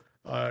also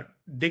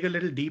dig a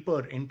little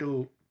deeper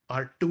into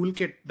our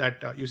toolkit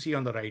that you see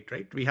on the right?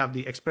 We have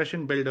the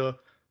expression builder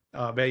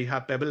where you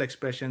have Pebble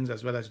expressions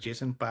as well as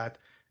JSON path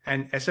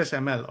and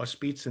SSML or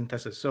speech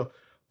synthesis. So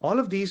all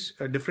of these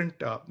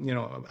different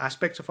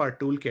aspects of our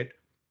toolkit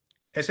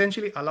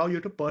essentially allow you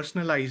to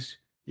personalize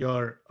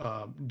your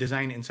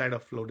design inside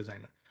of Flow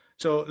Designer.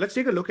 So let's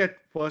take a look at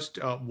first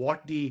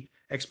what the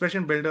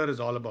expression builder is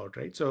all about,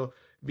 right? So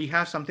we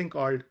have something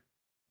called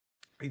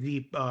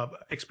the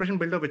expression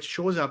builder, which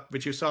shows up,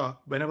 which you saw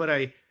whenever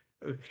I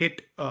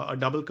hit a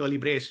double curly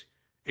brace,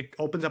 it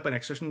opens up an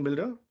expression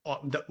builder.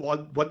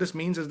 What this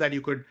means is that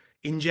you could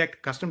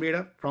inject custom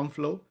data from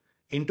Flow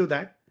into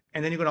that.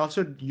 And then you can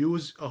also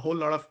use a whole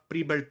lot of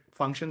pre-built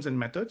functions and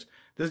methods.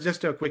 This is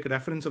just a quick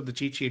reference of the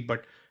cheat sheet,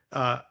 but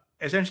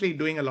essentially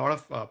doing a lot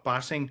of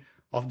parsing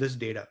of this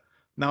data.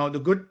 Now, the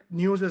good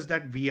news is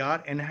that we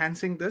are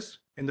enhancing this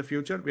in the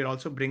future. We're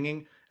also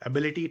bringing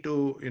ability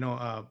to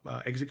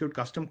execute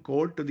custom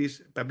code to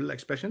these Pebble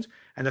expressions.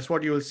 And that's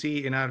what you will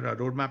see in our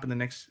roadmap in the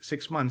next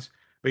 6 months,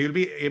 where you'll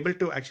be able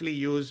to actually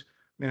use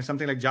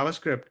something like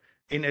JavaScript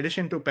in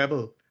addition to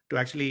Pebble to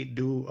actually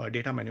do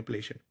data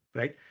manipulation,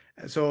 right?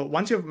 So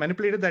once you've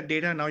manipulated that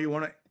data, now you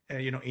want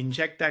to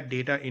inject that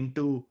data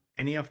into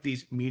any of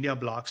these media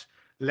blocks.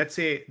 Let's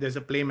say there's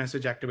a play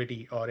message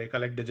activity or a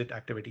collect digit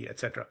activity,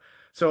 etc.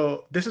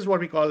 So this is what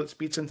we call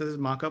speech synthesis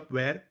markup,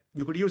 where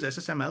you could use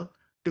SSML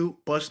to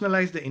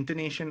personalize the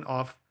intonation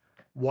of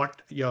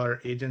what your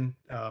agent,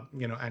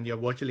 and your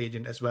virtual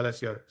agent, as well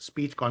as your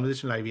speech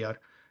conversational IVR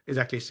is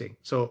actually saying.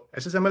 So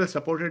SSML is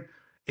supported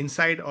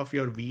inside of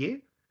your VA,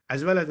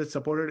 as well as it's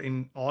supported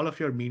in all of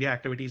your media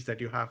activities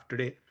that you have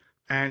today.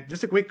 And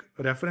just a quick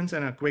reference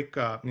and a quick,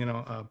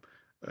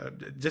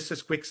 just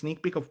a quick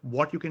sneak peek of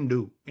what you can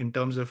do in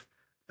terms of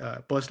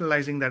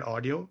personalizing that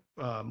audio,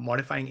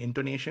 modifying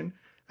intonation,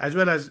 as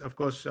well as, of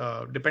course,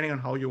 depending on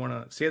how you want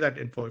to say that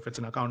info, if it's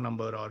an account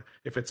number or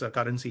if it's a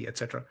currency,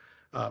 etc.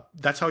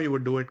 That's how you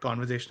would do it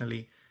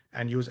conversationally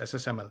and use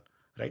SSML,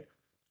 right?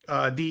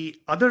 The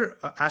other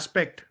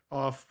aspect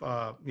of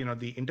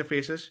the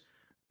interfaces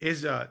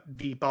is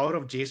the power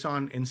of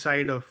JSON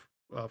inside of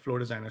Flow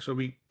Designer. So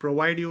we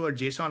provide you a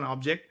JSON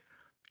object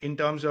in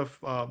terms of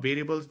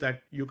variables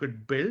that you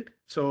could build.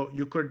 So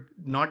you could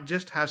not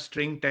just have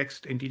string,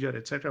 text, integer,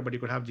 etc., but you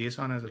could have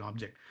JSON as an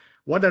object.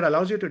 What that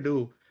allows you to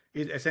do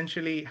is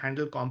essentially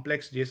handle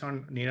complex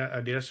JSON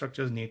data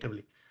structures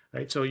natively,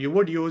 right? So you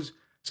would use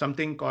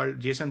something called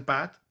JSON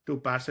path to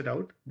parse it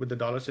out with the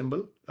dollar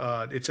symbol.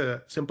 It's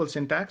a simple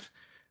syntax.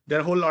 There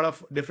are a whole lot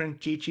of different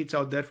cheat sheets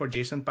out there for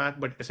JSON path,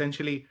 but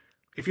essentially,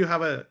 if you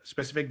have a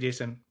specific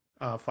JSON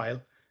file,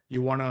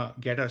 you want to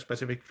get a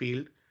specific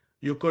field,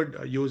 you could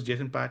use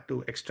JSON path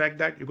to extract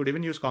that. You could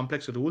even use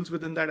complex rules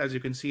within that, as you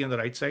can see on the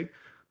right side,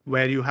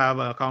 where you have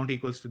a count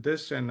equals to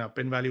this and a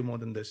pin value more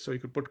than this. So you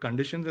could put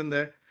conditions in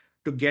there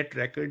to get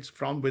records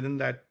from within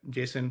that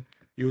JSON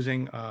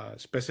using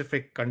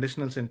specific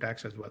conditional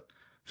syntax as well.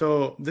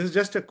 So this is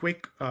just a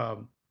quick,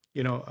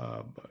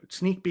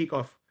 sneak peek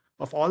of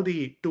all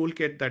the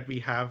toolkit that we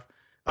have.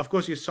 Of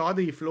course, you saw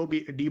the flow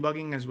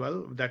debugging as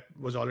well that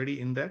was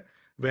already in there,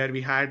 where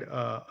we had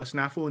a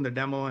snafu in the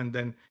demo, and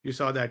then you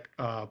saw that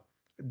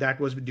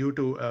that was due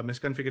to a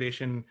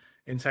misconfiguration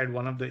inside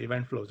one of the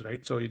event flows,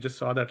 right? So you just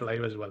saw that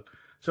live as well.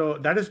 So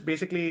that is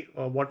basically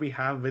what we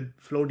have with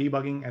flow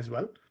debugging as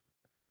well.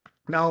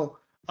 Now,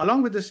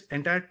 along with this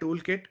entire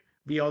toolkit,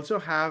 we also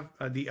have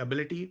the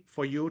ability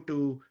for you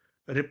to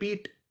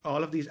repeat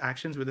all of these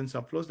actions within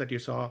subflows that you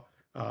saw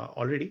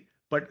already.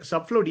 But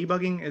subflow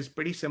debugging is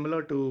pretty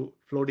similar to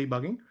flow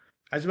debugging,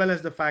 as well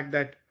as the fact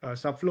that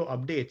subflow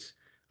updates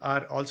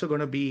are also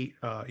going to be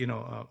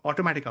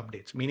automatic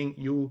updates, meaning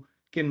you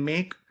can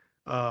make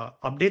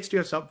updates to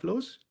your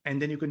subflows,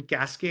 and then you can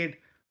cascade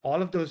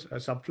all of those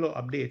subflow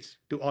updates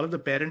to all of the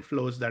parent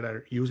flows that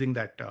are using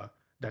that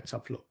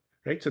subflow,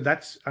 right? So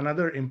that's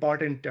another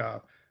important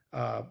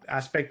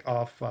aspect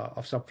of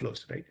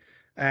subflows, right?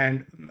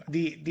 And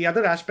the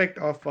other aspect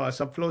of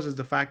subflows is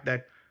the fact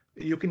that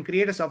you can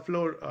create a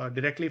subflow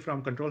directly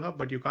from Control Hub,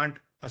 but you can't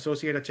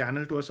associate a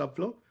channel to a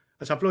subflow.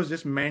 A subflow is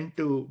just meant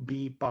to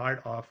be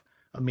part of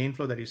a main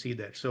flow that you see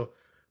there. So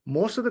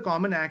most of the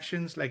common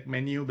actions like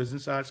menu,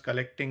 business hours,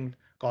 collecting,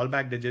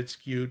 callback digits,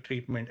 queue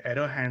treatment,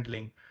 error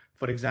handling.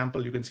 For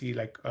example, you can see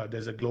like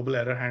there's a global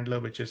error handler,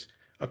 which is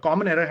a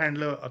common error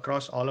handler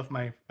across all of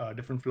my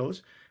different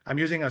flows. I'm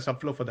using a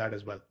subflow for that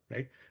as well,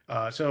 right?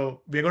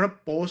 So we're going to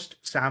post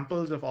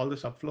samples of all the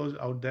subflows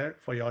out there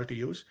for y'all to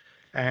use.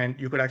 And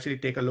you could actually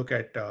take a look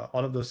at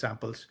all of those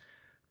samples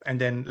and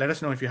then let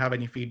us know if you have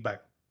any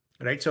feedback,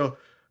 right? So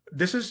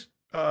this is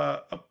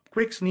a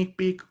quick sneak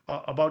peek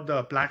about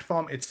the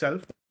platform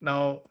itself.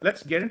 Now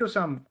let's get into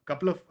some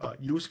couple of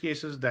use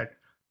cases that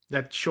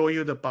show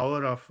you the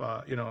power of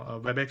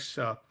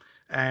Webex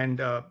and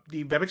the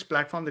Webex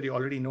platform that you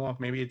already know of.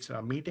 Maybe it's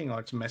a meeting or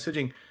it's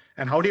messaging,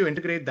 and how do you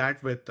integrate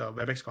that with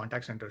Webex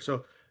Contact Center? So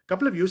a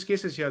couple of use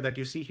cases here that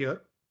you see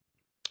here,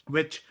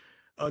 which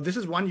this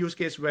is one use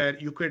case where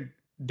you could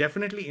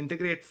definitely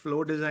integrate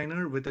Flow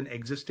Designer with an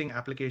existing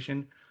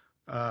application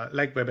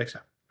like Webex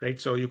app,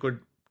 right? So you could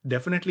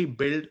definitely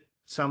build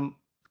some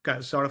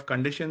sort of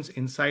conditions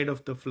inside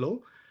of the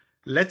flow.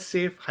 Let's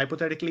say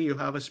hypothetically you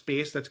have a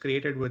space that's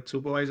created with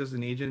supervisors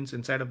and agents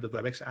inside of the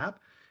Webex app.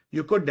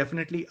 You could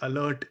definitely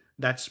alert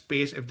that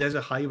space if there's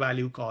a high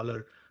value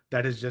caller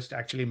that is just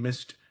actually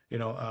missed,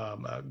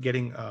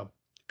 getting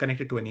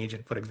connected to an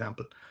agent, for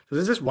example. So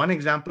this is just one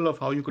example of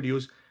how you could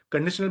use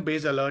conditional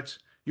based alerts,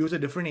 use a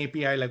different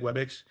API like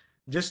Webex,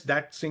 just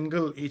that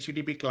single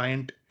HTTP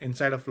client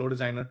inside of Flow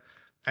Designer,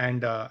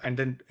 and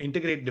then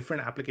integrate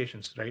different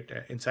applications, right,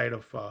 inside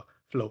of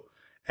Flow.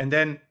 And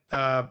then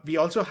we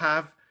also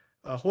have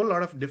a whole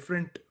lot of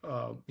different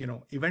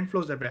event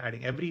flows that we're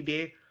adding every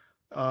day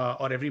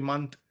or every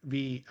month.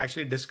 We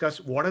actually discuss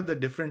what are the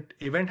different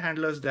event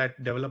handlers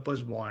that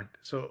developers want.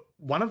 So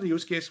one of the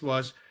use case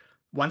was,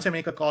 once I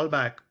make a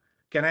callback,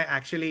 can I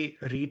actually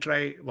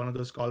retry one of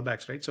those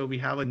callbacks, right? So we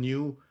have a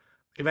new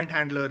event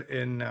handler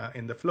in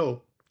the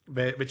flow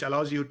which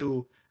allows you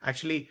to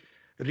actually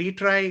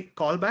retry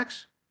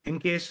callbacks in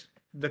case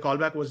the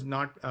callback was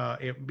not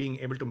being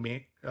able to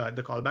make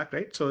the callback,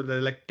 right? So there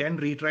are like 10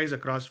 retries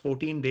across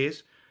 14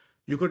 days.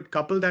 You could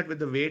couple that with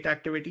the wait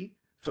activity.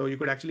 So you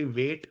could actually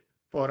wait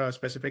for a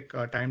specific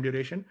time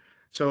duration.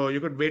 So you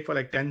could wait for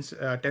like 10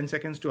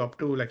 seconds to up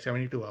to like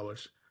 72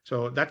 hours.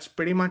 So that's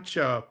pretty much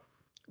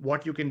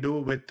what you can do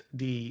with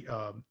the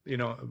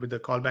with the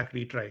callback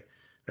retry,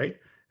 right?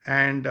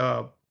 And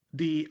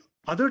the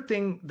other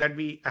thing that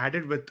we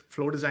added with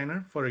Flow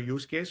Designer for a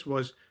use case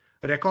was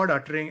record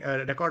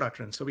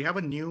utterance. So we have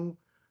a new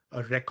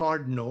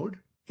record node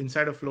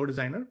inside of Flow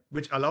Designer,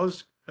 which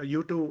allows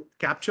you to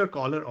capture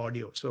caller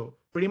audio. So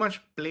pretty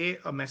much play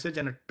a message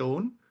and a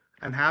tone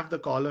and have the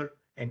caller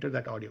enter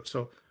that audio.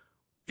 So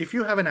if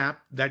you have an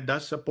app that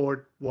does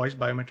support voice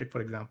biometric,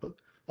 for example,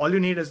 all you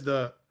need is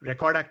the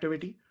record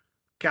activity,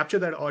 capture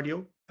that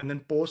audio, and then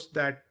post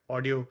that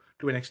audio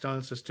to an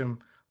external system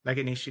like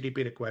an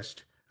HTTP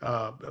request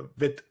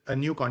with a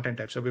new content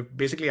type. So we've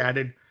basically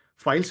added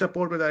file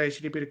support with our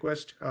HTTP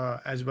request,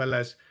 as well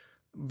as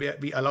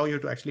we allow you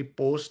to actually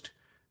post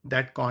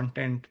that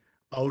content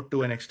out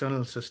to an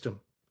external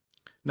system.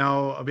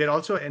 Now, we're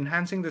also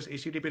enhancing this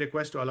HTTP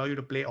request to allow you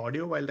to play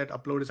audio while that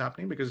upload is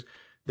happening, because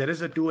there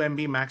is a 2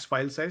 MB max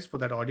file size for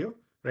that audio,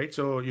 right?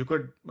 So you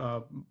could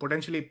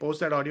potentially post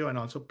that audio and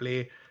also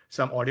play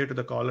some audio to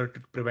the caller to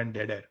prevent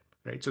dead air,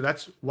 right? So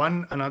that's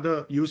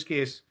another use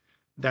case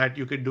that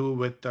you could do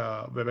with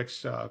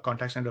Webex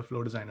Contact Center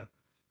Flow Designer,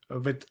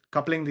 with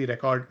coupling the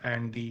record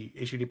and the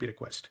HTTP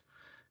request.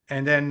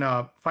 And then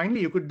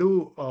finally, you could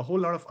do a whole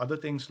lot of other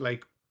things,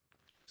 like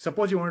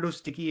suppose you want to do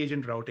sticky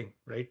agent routing,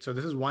 right? So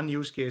this is one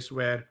use case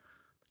where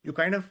you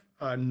kind of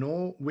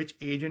know which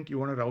agent you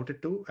want to route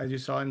it to, as you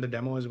saw in the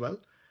demo as well.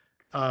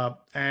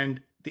 And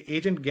the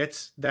agent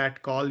gets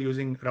that call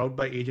using route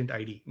by agent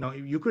ID. Now,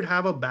 you could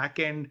have a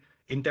backend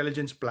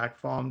intelligence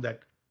platform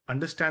that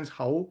understands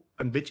how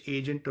and which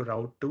agent to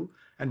route to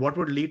and what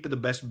would lead to the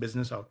best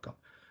business outcome.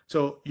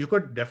 So you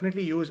could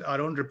definitely use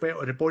our own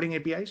reporting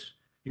APIs,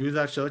 use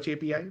our search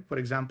API, for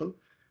example,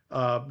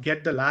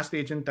 get the last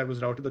agent that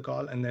was routed the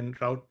call and then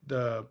route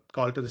the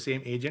call to the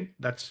same agent.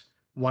 That's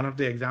one of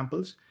the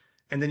examples.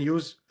 And then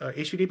use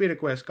HTTP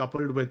request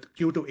coupled with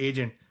queue to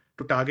agent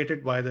to target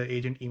it via the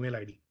agent email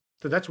ID.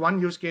 So that's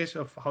one use case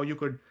of how you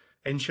could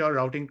ensure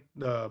routing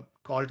the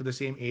call to the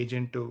same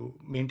agent to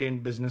maintain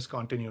business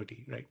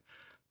continuity, right?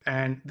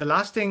 And the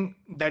last thing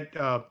that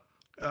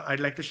I'd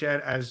like to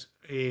share as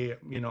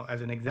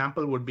as an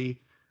example would be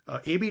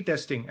A/B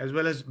testing as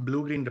well as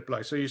blue-green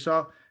deploy. So you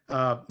saw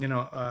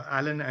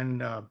Alan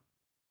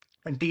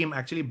and team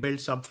actually build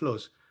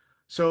subflows.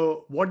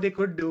 So what they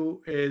could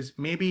do is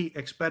maybe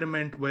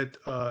experiment with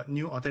a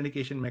new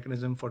authentication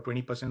mechanism for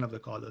 20% of the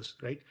callers,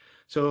 right?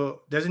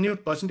 So there's a new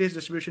percentage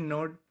distribution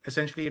node.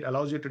 Essentially, it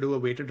allows you to do a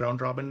weighted round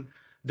robin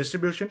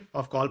distribution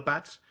of call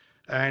paths.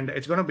 And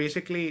it's going to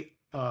basically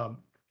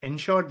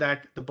ensure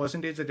that the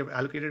percentage that you've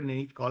allocated in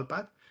each call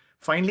path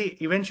finally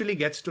eventually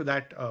gets to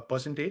that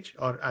percentage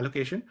or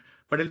allocation,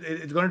 but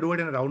it's going to do it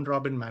in a round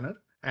robin manner,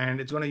 and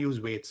it's going to use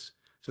weights.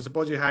 So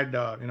suppose you had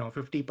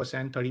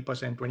 50%,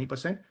 30%,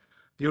 20%.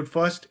 You would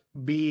first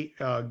be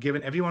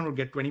given, everyone would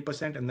get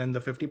 20%, and then the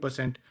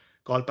 50%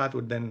 call path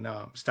would then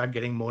start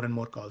getting more and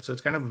more calls. So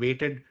it's kind of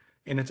weighted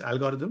in its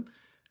algorithm.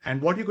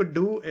 And what you could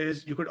do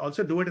is you could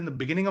also do it in the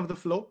beginning of the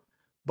flow,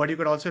 But you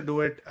could also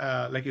do it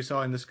like you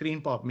saw in the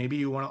screen pop. Maybe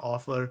you want to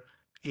offer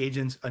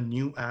agents a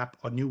new app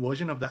or new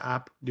version of the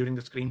app during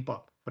the screen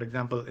pop. For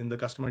example, in the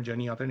customer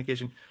journey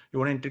authentication, you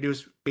want to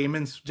introduce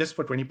payments just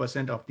for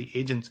 20% of the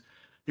agents.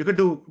 You could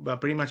do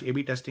pretty much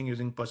A/B testing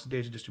using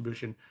percentage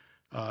distribution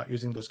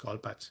using those call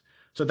paths.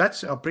 So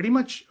that's pretty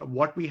much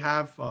what we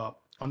have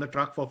on the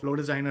truck for Flow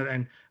Designer.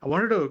 And I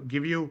wanted to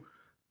give you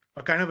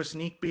a kind of a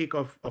sneak peek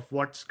of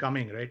what's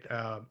coming, right?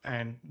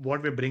 And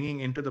what we're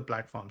bringing into the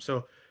platform.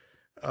 So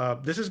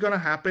this is going to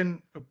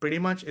happen pretty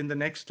much in the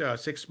next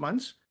 6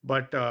 months,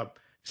 but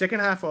second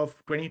half of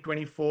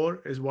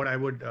 2024 is what I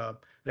would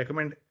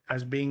recommend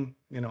as being,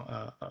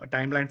 a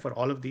timeline for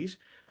all of these.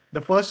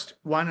 The first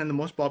one and the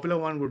most popular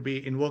one would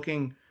be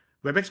invoking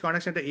Webex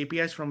Contact Center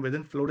APIs from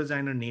within Flow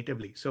Designer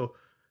natively. So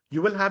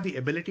you will have the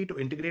ability to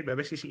integrate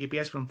Webex CC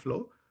APIs from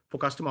Flow for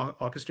custom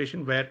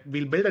orchestration, where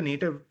we'll build a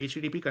native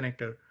HTTP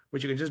connector,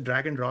 which you can just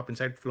drag and drop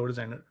inside Flow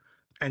Designer,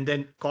 and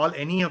then call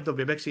any of the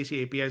Webex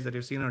CC APIs that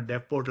you've seen on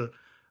Dev Portal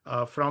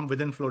from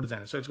within Flow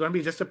Designer. So it's going to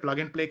be just a plug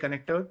and play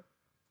connector.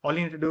 All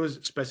you need to do is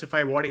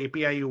specify what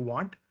API you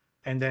want,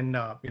 and then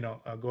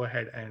go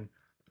ahead and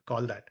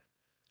call that.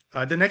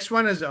 The next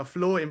one is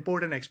Flow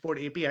import and export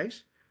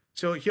APIs.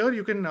 So here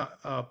you can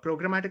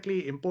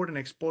programmatically import and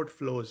export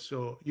flows.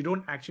 So you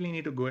don't actually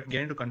need to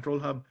get into Control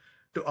Hub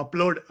to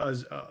upload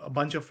a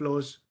bunch of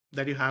flows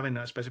that you have in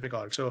a specific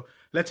org. So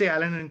let's say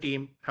Alan and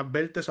team have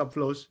built the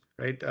subflows,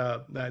 right?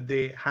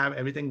 They have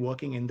everything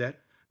working in there.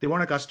 They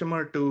want a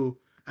customer to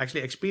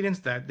actually experience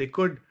that. They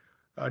could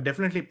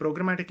definitely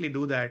programmatically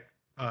do that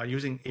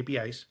using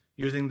APIs,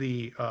 using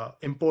the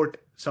import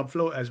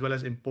subflow as well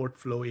as import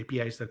flow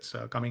APIs that's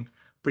coming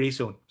pretty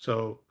soon.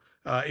 So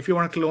if you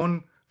want to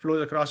clone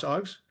flows across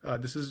orgs,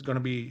 this is going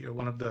to be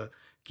one of the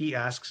key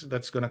asks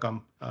that's going to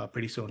come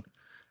pretty soon.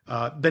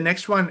 The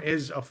next one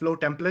is flow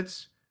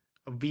templates.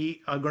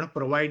 We are going to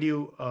provide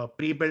you a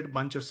pre-built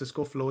bunch of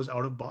Cisco flows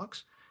out of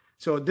box.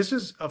 So this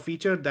is a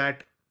feature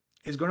that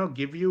is going to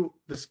give you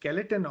the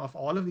skeleton of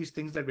all of these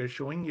things that we're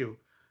showing you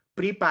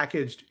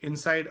pre-packaged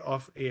inside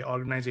of a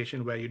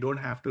organization where you don't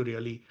have to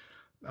really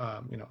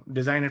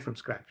design it from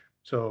scratch.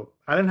 So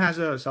Alan has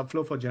a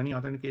subflow for journey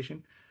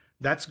authentication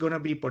that's going to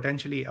be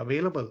potentially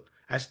available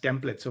as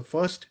templates. So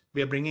first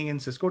we are bringing in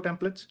Cisco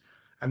templates,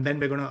 and then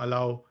we're going to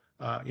allow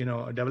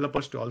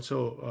developers to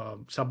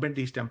also submit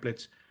these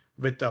templates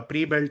with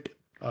pre-built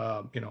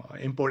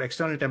import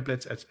external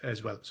templates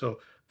as well. So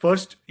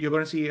first you're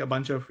going to see a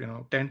bunch of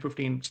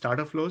 10-15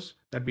 starter flows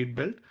that we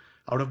built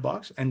out of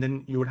box, and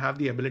then you would have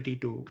the ability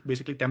to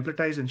basically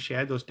templatize and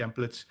share those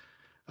templates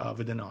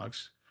within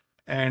orgs.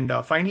 And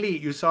finally,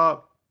 you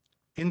saw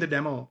in the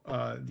demo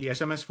the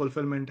SMS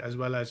fulfillment as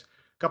well as a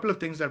couple of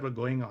things that were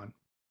going on.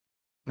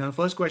 Now, the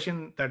first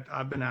question that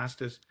I've been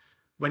asked is,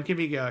 when can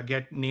we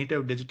get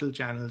native digital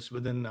channels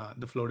within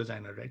the Flow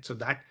Designer, right? So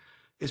that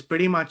is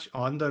pretty much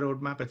on the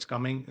roadmap. It's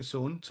coming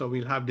soon. So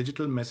we'll have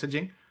digital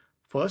messaging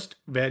first,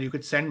 where you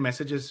could send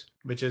messages,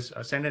 which is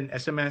send an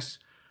SMS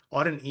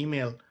or an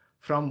email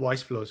from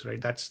voice flows,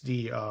 right? That's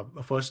the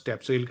first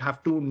step. So you'll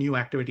have two new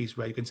activities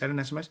where you can send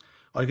an SMS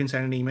or you can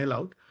send an email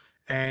out.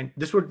 And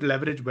this would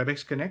leverage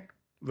Webex Connect,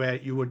 where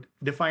you would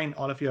define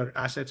all of your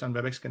assets on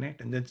Webex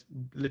Connect and then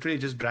literally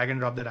just drag and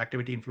drop that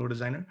activity in Flow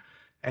Designer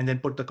and then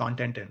put the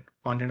content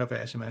of your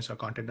SMS or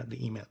content of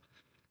the email.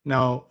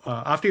 Now,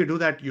 after you do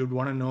that, you'd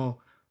want to know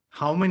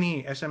how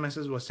many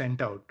SMSs were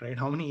sent out, right?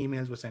 How many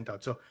emails were sent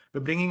out? So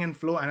we're bringing in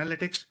Flow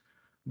Analytics.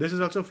 This is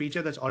also a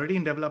feature that's already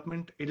in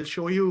development. It'll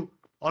show you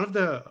all of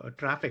the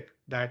traffic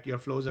that your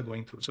flows are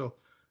going through. So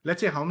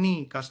let's say how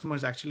many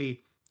customers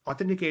actually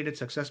authenticated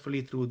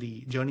successfully through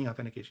the journey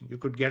authentication. You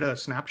could get a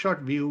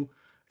snapshot view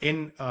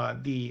in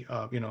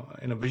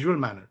in a visual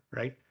manner,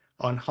 right,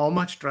 on how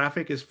much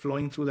traffic is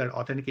flowing through that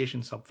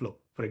authentication subflow,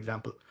 for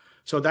example.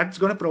 So that's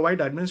going to provide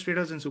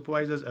administrators and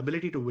supervisors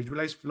ability to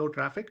visualize flow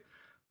traffic.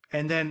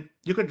 And then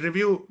you could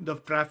review the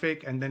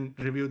traffic and then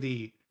review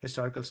the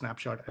historical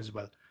snapshot as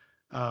well.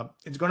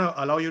 It's going to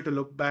allow you to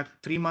look back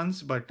 3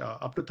 months, but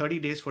up to 30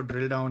 days for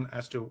drill down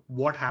as to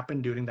what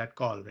happened during that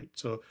call, right?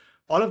 So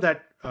all of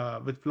that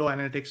with Flow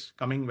Analytics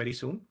coming very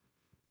soon.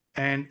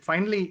 And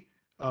finally,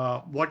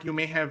 what you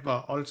may have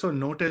also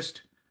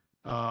noticed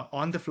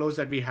on the flows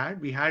that we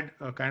had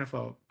a kind of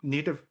a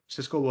native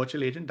Cisco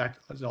virtual agent that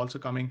is also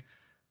coming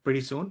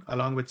pretty soon,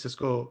 along with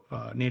Cisco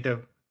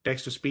native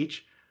text to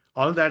speech.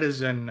 All that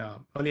is in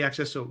early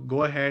access. So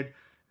go ahead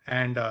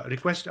and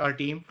request our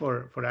team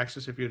for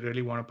access if you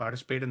really want to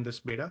participate in this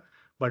beta.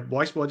 But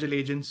voice virtual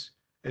agents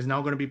is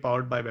now going to be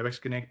powered by Webex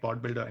Connect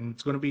Pod Builder, and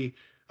it's going to be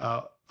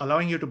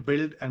allowing you to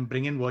build and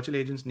bring in virtual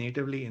agents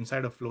natively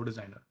inside of Flow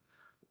Designer.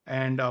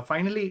 And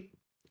finally,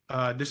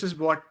 this is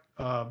what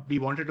we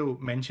wanted to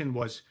mention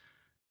was,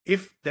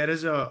 if there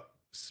is a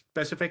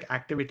specific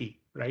activity,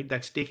 right,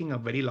 that's taking a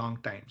very long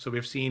time. So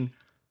we've seen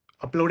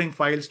uploading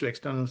files to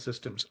external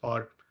systems,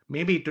 or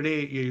maybe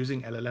today you're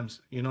using LLMs,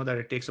 you know that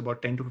it takes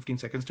about 10 to 15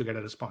 seconds to get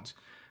a response.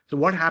 So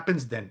what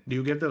happens then? Do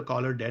you give the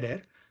caller dead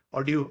air,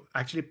 or do you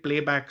actually play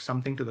back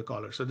something to the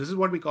caller? So this is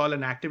what we call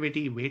an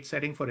activity wait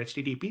setting for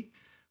HTTP,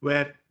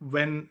 where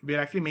when we're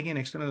actually making an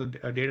external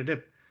data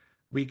dip,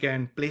 we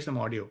can play some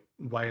audio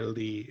while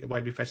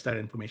we fetch that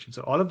information.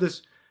 So all of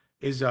this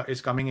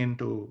is coming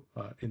into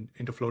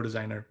Flow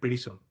Designer pretty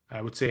soon.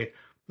 I would say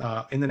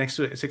in the next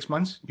 6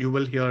 months, you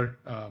will hear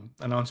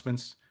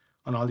announcements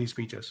on all these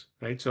features,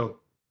 right? So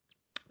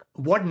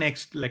what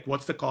next? Like,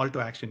 what's the call to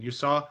action? You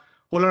saw a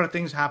whole lot of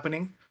things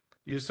happening.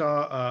 You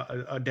saw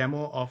a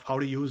demo of how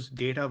to use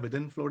data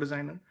within Flow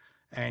Designer,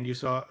 and you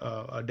saw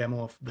a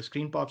demo of the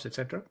screen pops,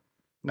 etc.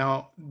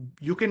 Now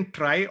you can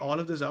try all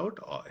of this out,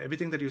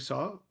 everything that you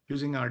saw,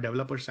 using our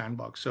developer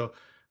sandbox. So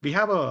we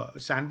have a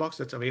sandbox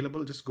that's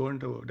available. Just go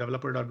into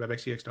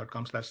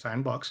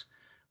developer.webexcx.com/sandbox,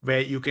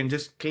 where you can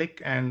just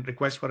click and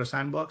request for a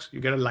sandbox. You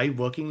get a live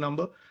working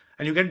number,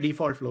 and you get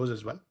default flows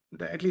as well.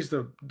 At least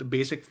the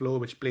basic flow,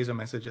 which plays a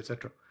message,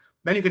 etc.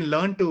 Then you can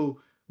learn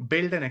to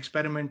build an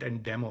experiment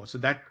and demo. So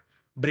that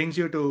brings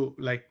you to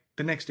like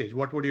the next stage.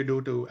 What would you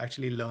do to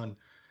actually learn?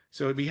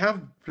 So we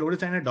have Flow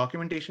Designer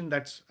documentation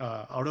that's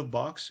out of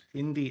box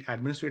in the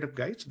administrative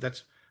guides.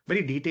 That's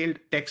very detailed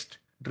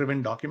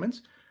text-driven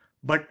documents.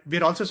 But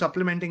we're also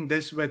supplementing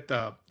this with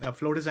a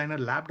Flow Designer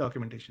lab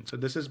documentation. So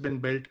this has been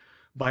built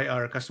by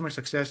our customer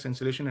success and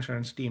solution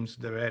assurance teams,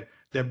 where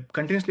they're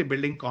continuously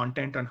building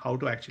content on how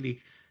to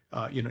actually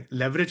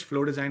leverage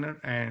Flow Designer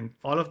and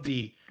all of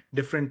the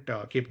different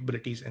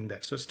capabilities in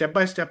there. So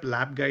step-by-step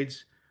lab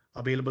guides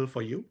available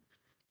for you,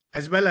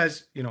 as well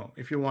as,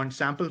 if you want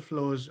sample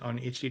flows on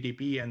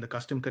HTTP and the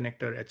custom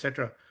connector,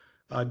 etc.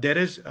 There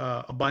is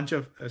a bunch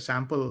of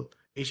sample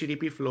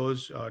HTTP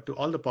flows to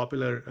all the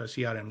popular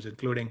CRMs,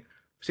 including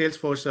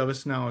Salesforce,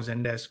 ServiceNow,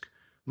 Zendesk,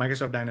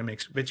 Microsoft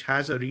Dynamics, which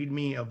has a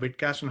README, a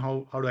vidcast on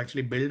how to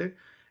actually build it,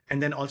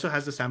 and then also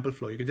has the sample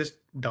flow. You can just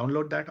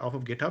download that off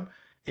of GitHub,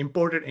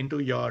 import it into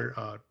your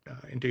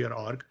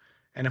org.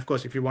 And of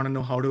course, if you want to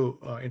know how to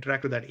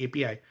interact with that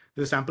API,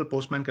 there's a sample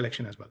Postman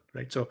collection as well,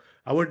 right? So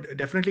I would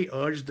definitely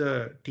urge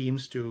the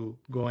teams to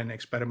go and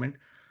experiment.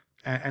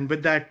 And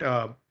with that,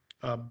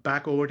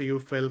 back over to you,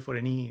 Phil, for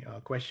any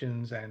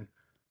questions and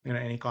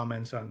any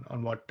comments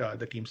on what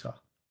the team saw.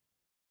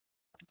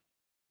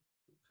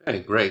 Okay,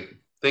 great.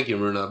 Thank you,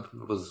 Runab.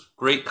 It was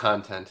great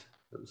content.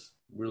 It was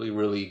really,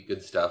 really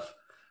good stuff.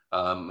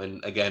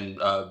 And again,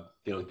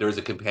 there's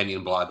a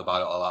companion blog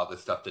about a lot of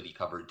the stuff that he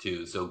covered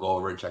too. So go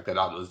over and check that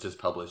out. It was just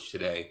published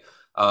today.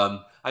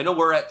 I know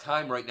we're at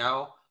time right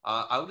now.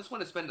 I just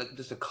want to spend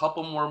just a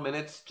couple more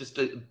minutes just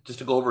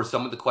to go over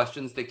some of the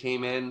questions that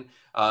came in.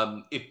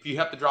 If you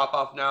have to drop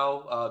off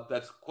now,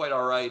 that's quite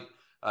all right.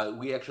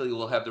 We actually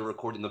will have the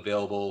recording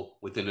available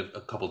within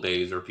a couple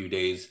days or a few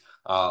days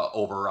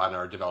over on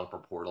our developer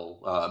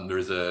portal.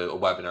 There's a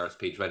webinars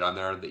page right on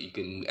there that you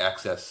can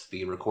access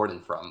the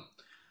recording from.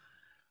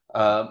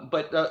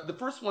 But the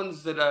first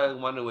ones that I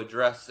want to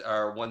address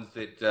are ones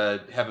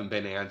that haven't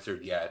been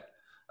answered yet.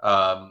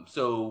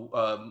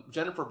 So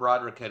Jennifer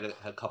Broderick had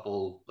a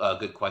couple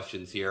good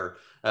questions here.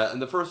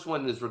 And the first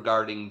one is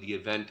regarding the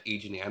event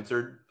agent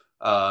answered.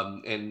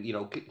 And,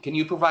 can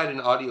you provide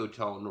an audio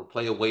tone or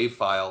play a WAV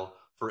file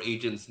for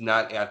agents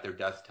not at their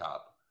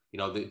desktop?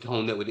 The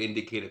tone that would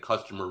indicate a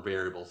customer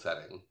variable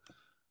setting.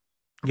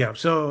 Yeah.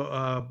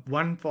 So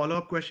one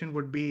follow-up question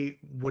would be,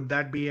 would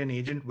that be an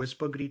agent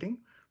whisper greeting?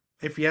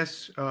 If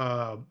yes,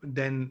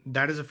 then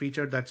that is a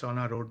feature that's on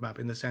our roadmap,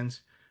 in the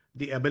sense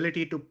the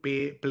ability to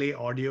play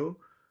audio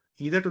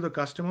either to the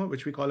customer,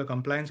 which we call a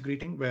compliance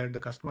greeting, where the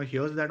customer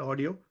hears that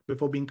audio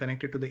before being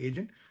connected to the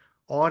agent,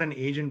 or an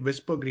agent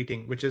whisper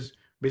greeting, which is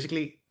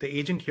basically the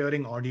agent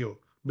hearing audio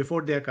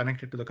before they are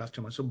connected to the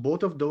customer. So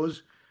both of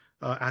those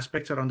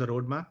aspects are on the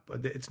roadmap.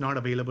 It's not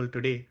available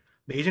today.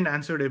 The agent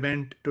answered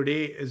event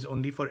today is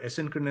only for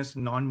asynchronous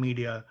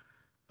non-media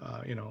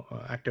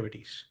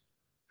activities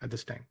at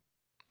this time.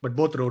 But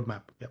both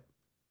roadmap, yep.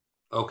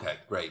 Okay,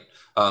 great.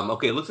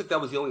 Okay, it looks like that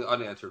was the only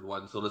unanswered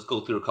one. So let's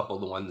go through a couple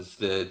of the ones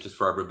just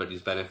for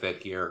everybody's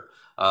benefit here.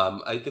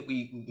 I think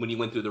when you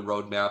went through the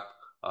roadmap,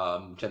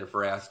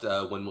 Jennifer asked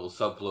when will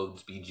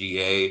subflows be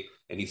GA,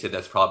 and he said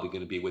that's probably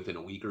going to be within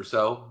a week or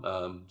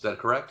so. Is that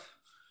correct?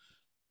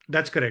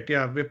 That's correct.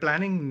 Yeah, we're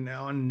planning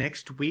on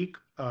next week.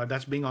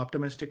 That's being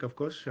optimistic, of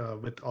course,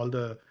 with all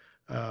the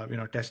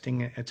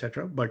testing,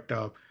 etc. But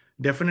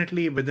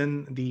definitely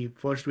within the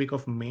first week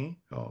of May,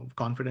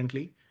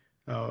 confidently,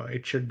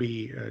 it should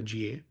be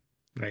GA,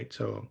 right?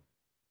 So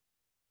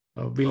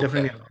we'll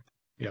definitely,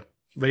 yeah,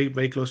 very,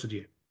 very close to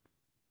GA.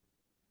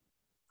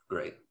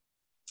 Great.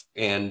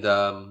 And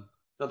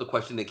another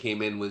question that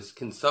came in was,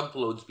 can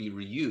subflows be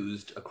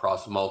reused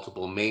across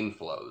multiple main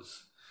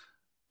flows?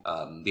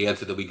 The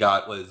answer that we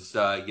got was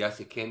yes,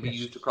 it can be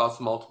used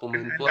across multiple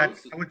main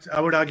flows. I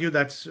would argue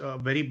that's a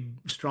very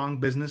strong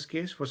business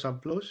case for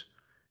subflows,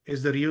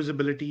 is the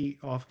reusability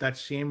of that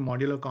same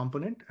modular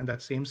component and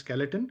that same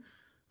skeleton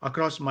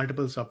across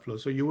multiple subflows.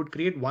 So you would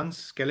create one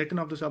skeleton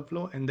of the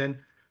subflow and then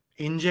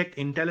inject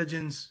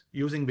intelligence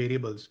using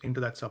variables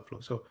into that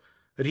subflow. So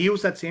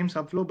reuse that same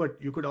subflow, but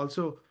you could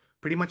also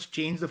pretty much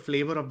change the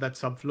flavor of that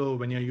subflow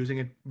when you're using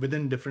it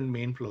within different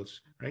main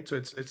flows, right? So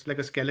it's like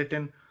a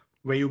skeleton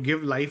where you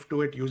give life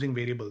to it using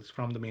variables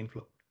from the main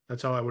flow.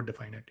 That's how I would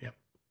define it. Yeah.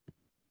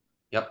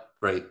 Yep,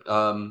 great.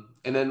 And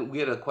then we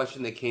had a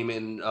question that came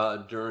in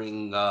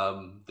during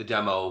the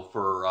demo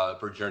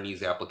for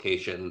Journey's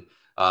application,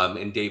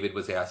 and David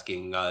was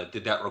asking,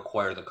 did that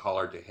require the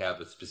caller to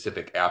have a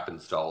specific app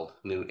installed?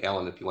 And then,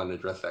 Alan, if you want to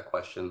address that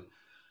question.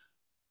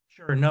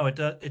 Sure. No,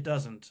 it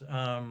doesn't.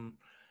 No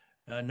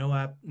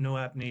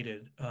app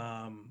needed.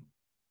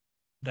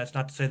 That's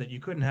not to say that you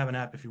couldn't have an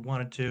app if you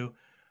wanted to.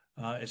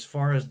 As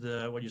far as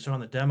what you saw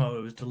in the demo,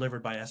 it was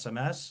delivered by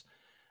SMS.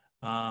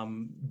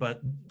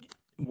 But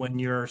when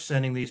you're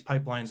sending these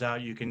pipelines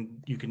out, you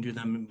can do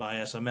them by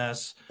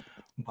SMS,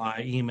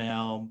 by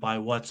email, by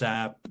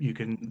WhatsApp. You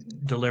can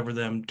deliver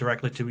them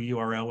directly to a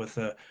URL with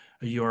a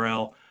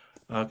URL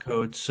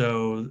code.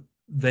 So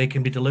they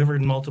can be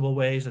delivered in multiple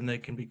ways and they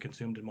can be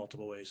consumed in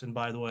multiple ways. And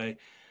by the way,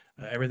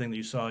 everything that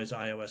you saw is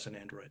iOS and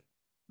Android.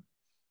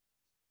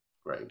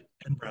 Great.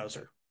 And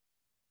browser.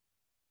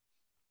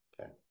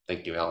 Okay,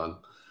 thank you, Alan.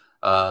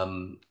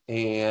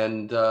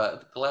 And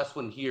the last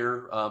one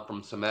here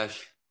from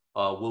Samesh,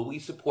 will we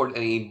support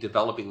any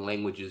developing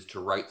languages to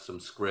write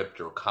some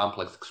script or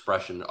complex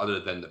expression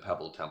other than the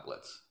Pebble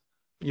templates?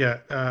 Yeah,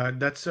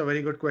 that's a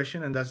very good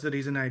question. And that's the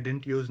reason I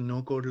didn't use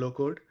no code, low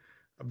code.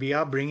 We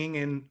are bringing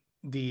in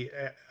the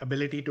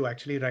ability to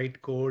actually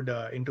write code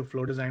into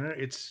Flow Designer.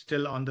 It's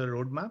still on the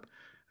roadmap.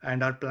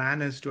 And our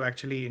plan is to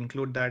actually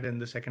include that in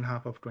the second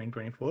half of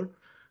 2024.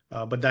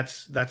 But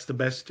that's the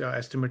best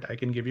estimate I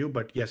can give you.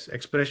 But yes,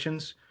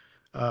 expressions,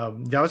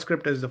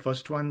 JavaScript is the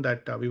first one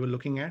that we were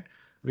looking at.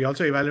 We're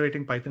also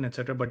evaluating Python,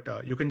 etc.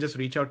 But you can just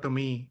reach out to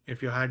me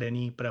if you had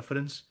any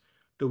preference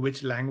to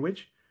which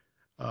language.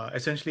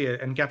 Essentially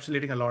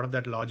encapsulating a lot of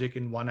that logic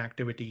in one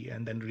activity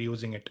and then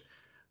reusing it.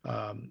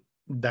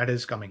 That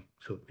is coming.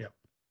 So yeah.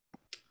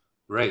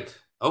 Great.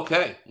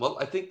 Okay. Well,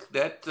 I think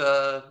that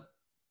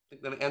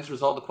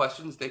answers all the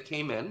questions that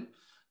came in.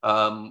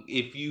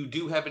 If you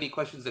do have any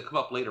questions that come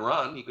up later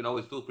on, you can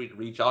always feel free to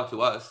reach out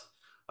to us.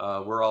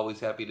 We're always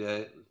happy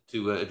to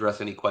address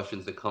any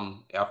questions that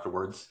come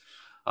afterwards.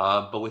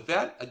 But with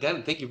that,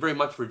 again, thank you very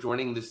much for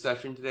joining this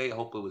session today. I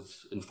hope it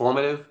was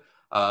informative.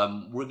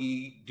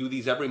 We do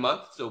these every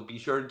month, so be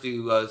sure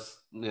to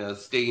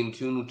stay in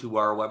tune to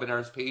our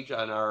webinars page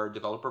on our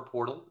developer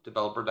portal,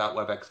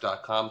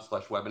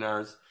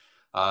 developer.webex.com/webinars.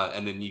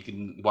 And then you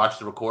can watch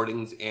the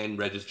recordings and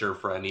register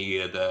for any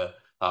of the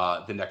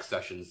next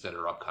sessions that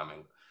are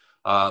upcoming.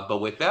 But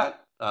with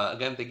that,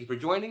 again, thank you for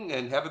joining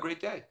and have a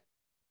great day.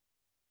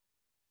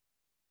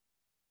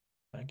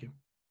 Thank you.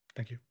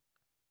 Thank you.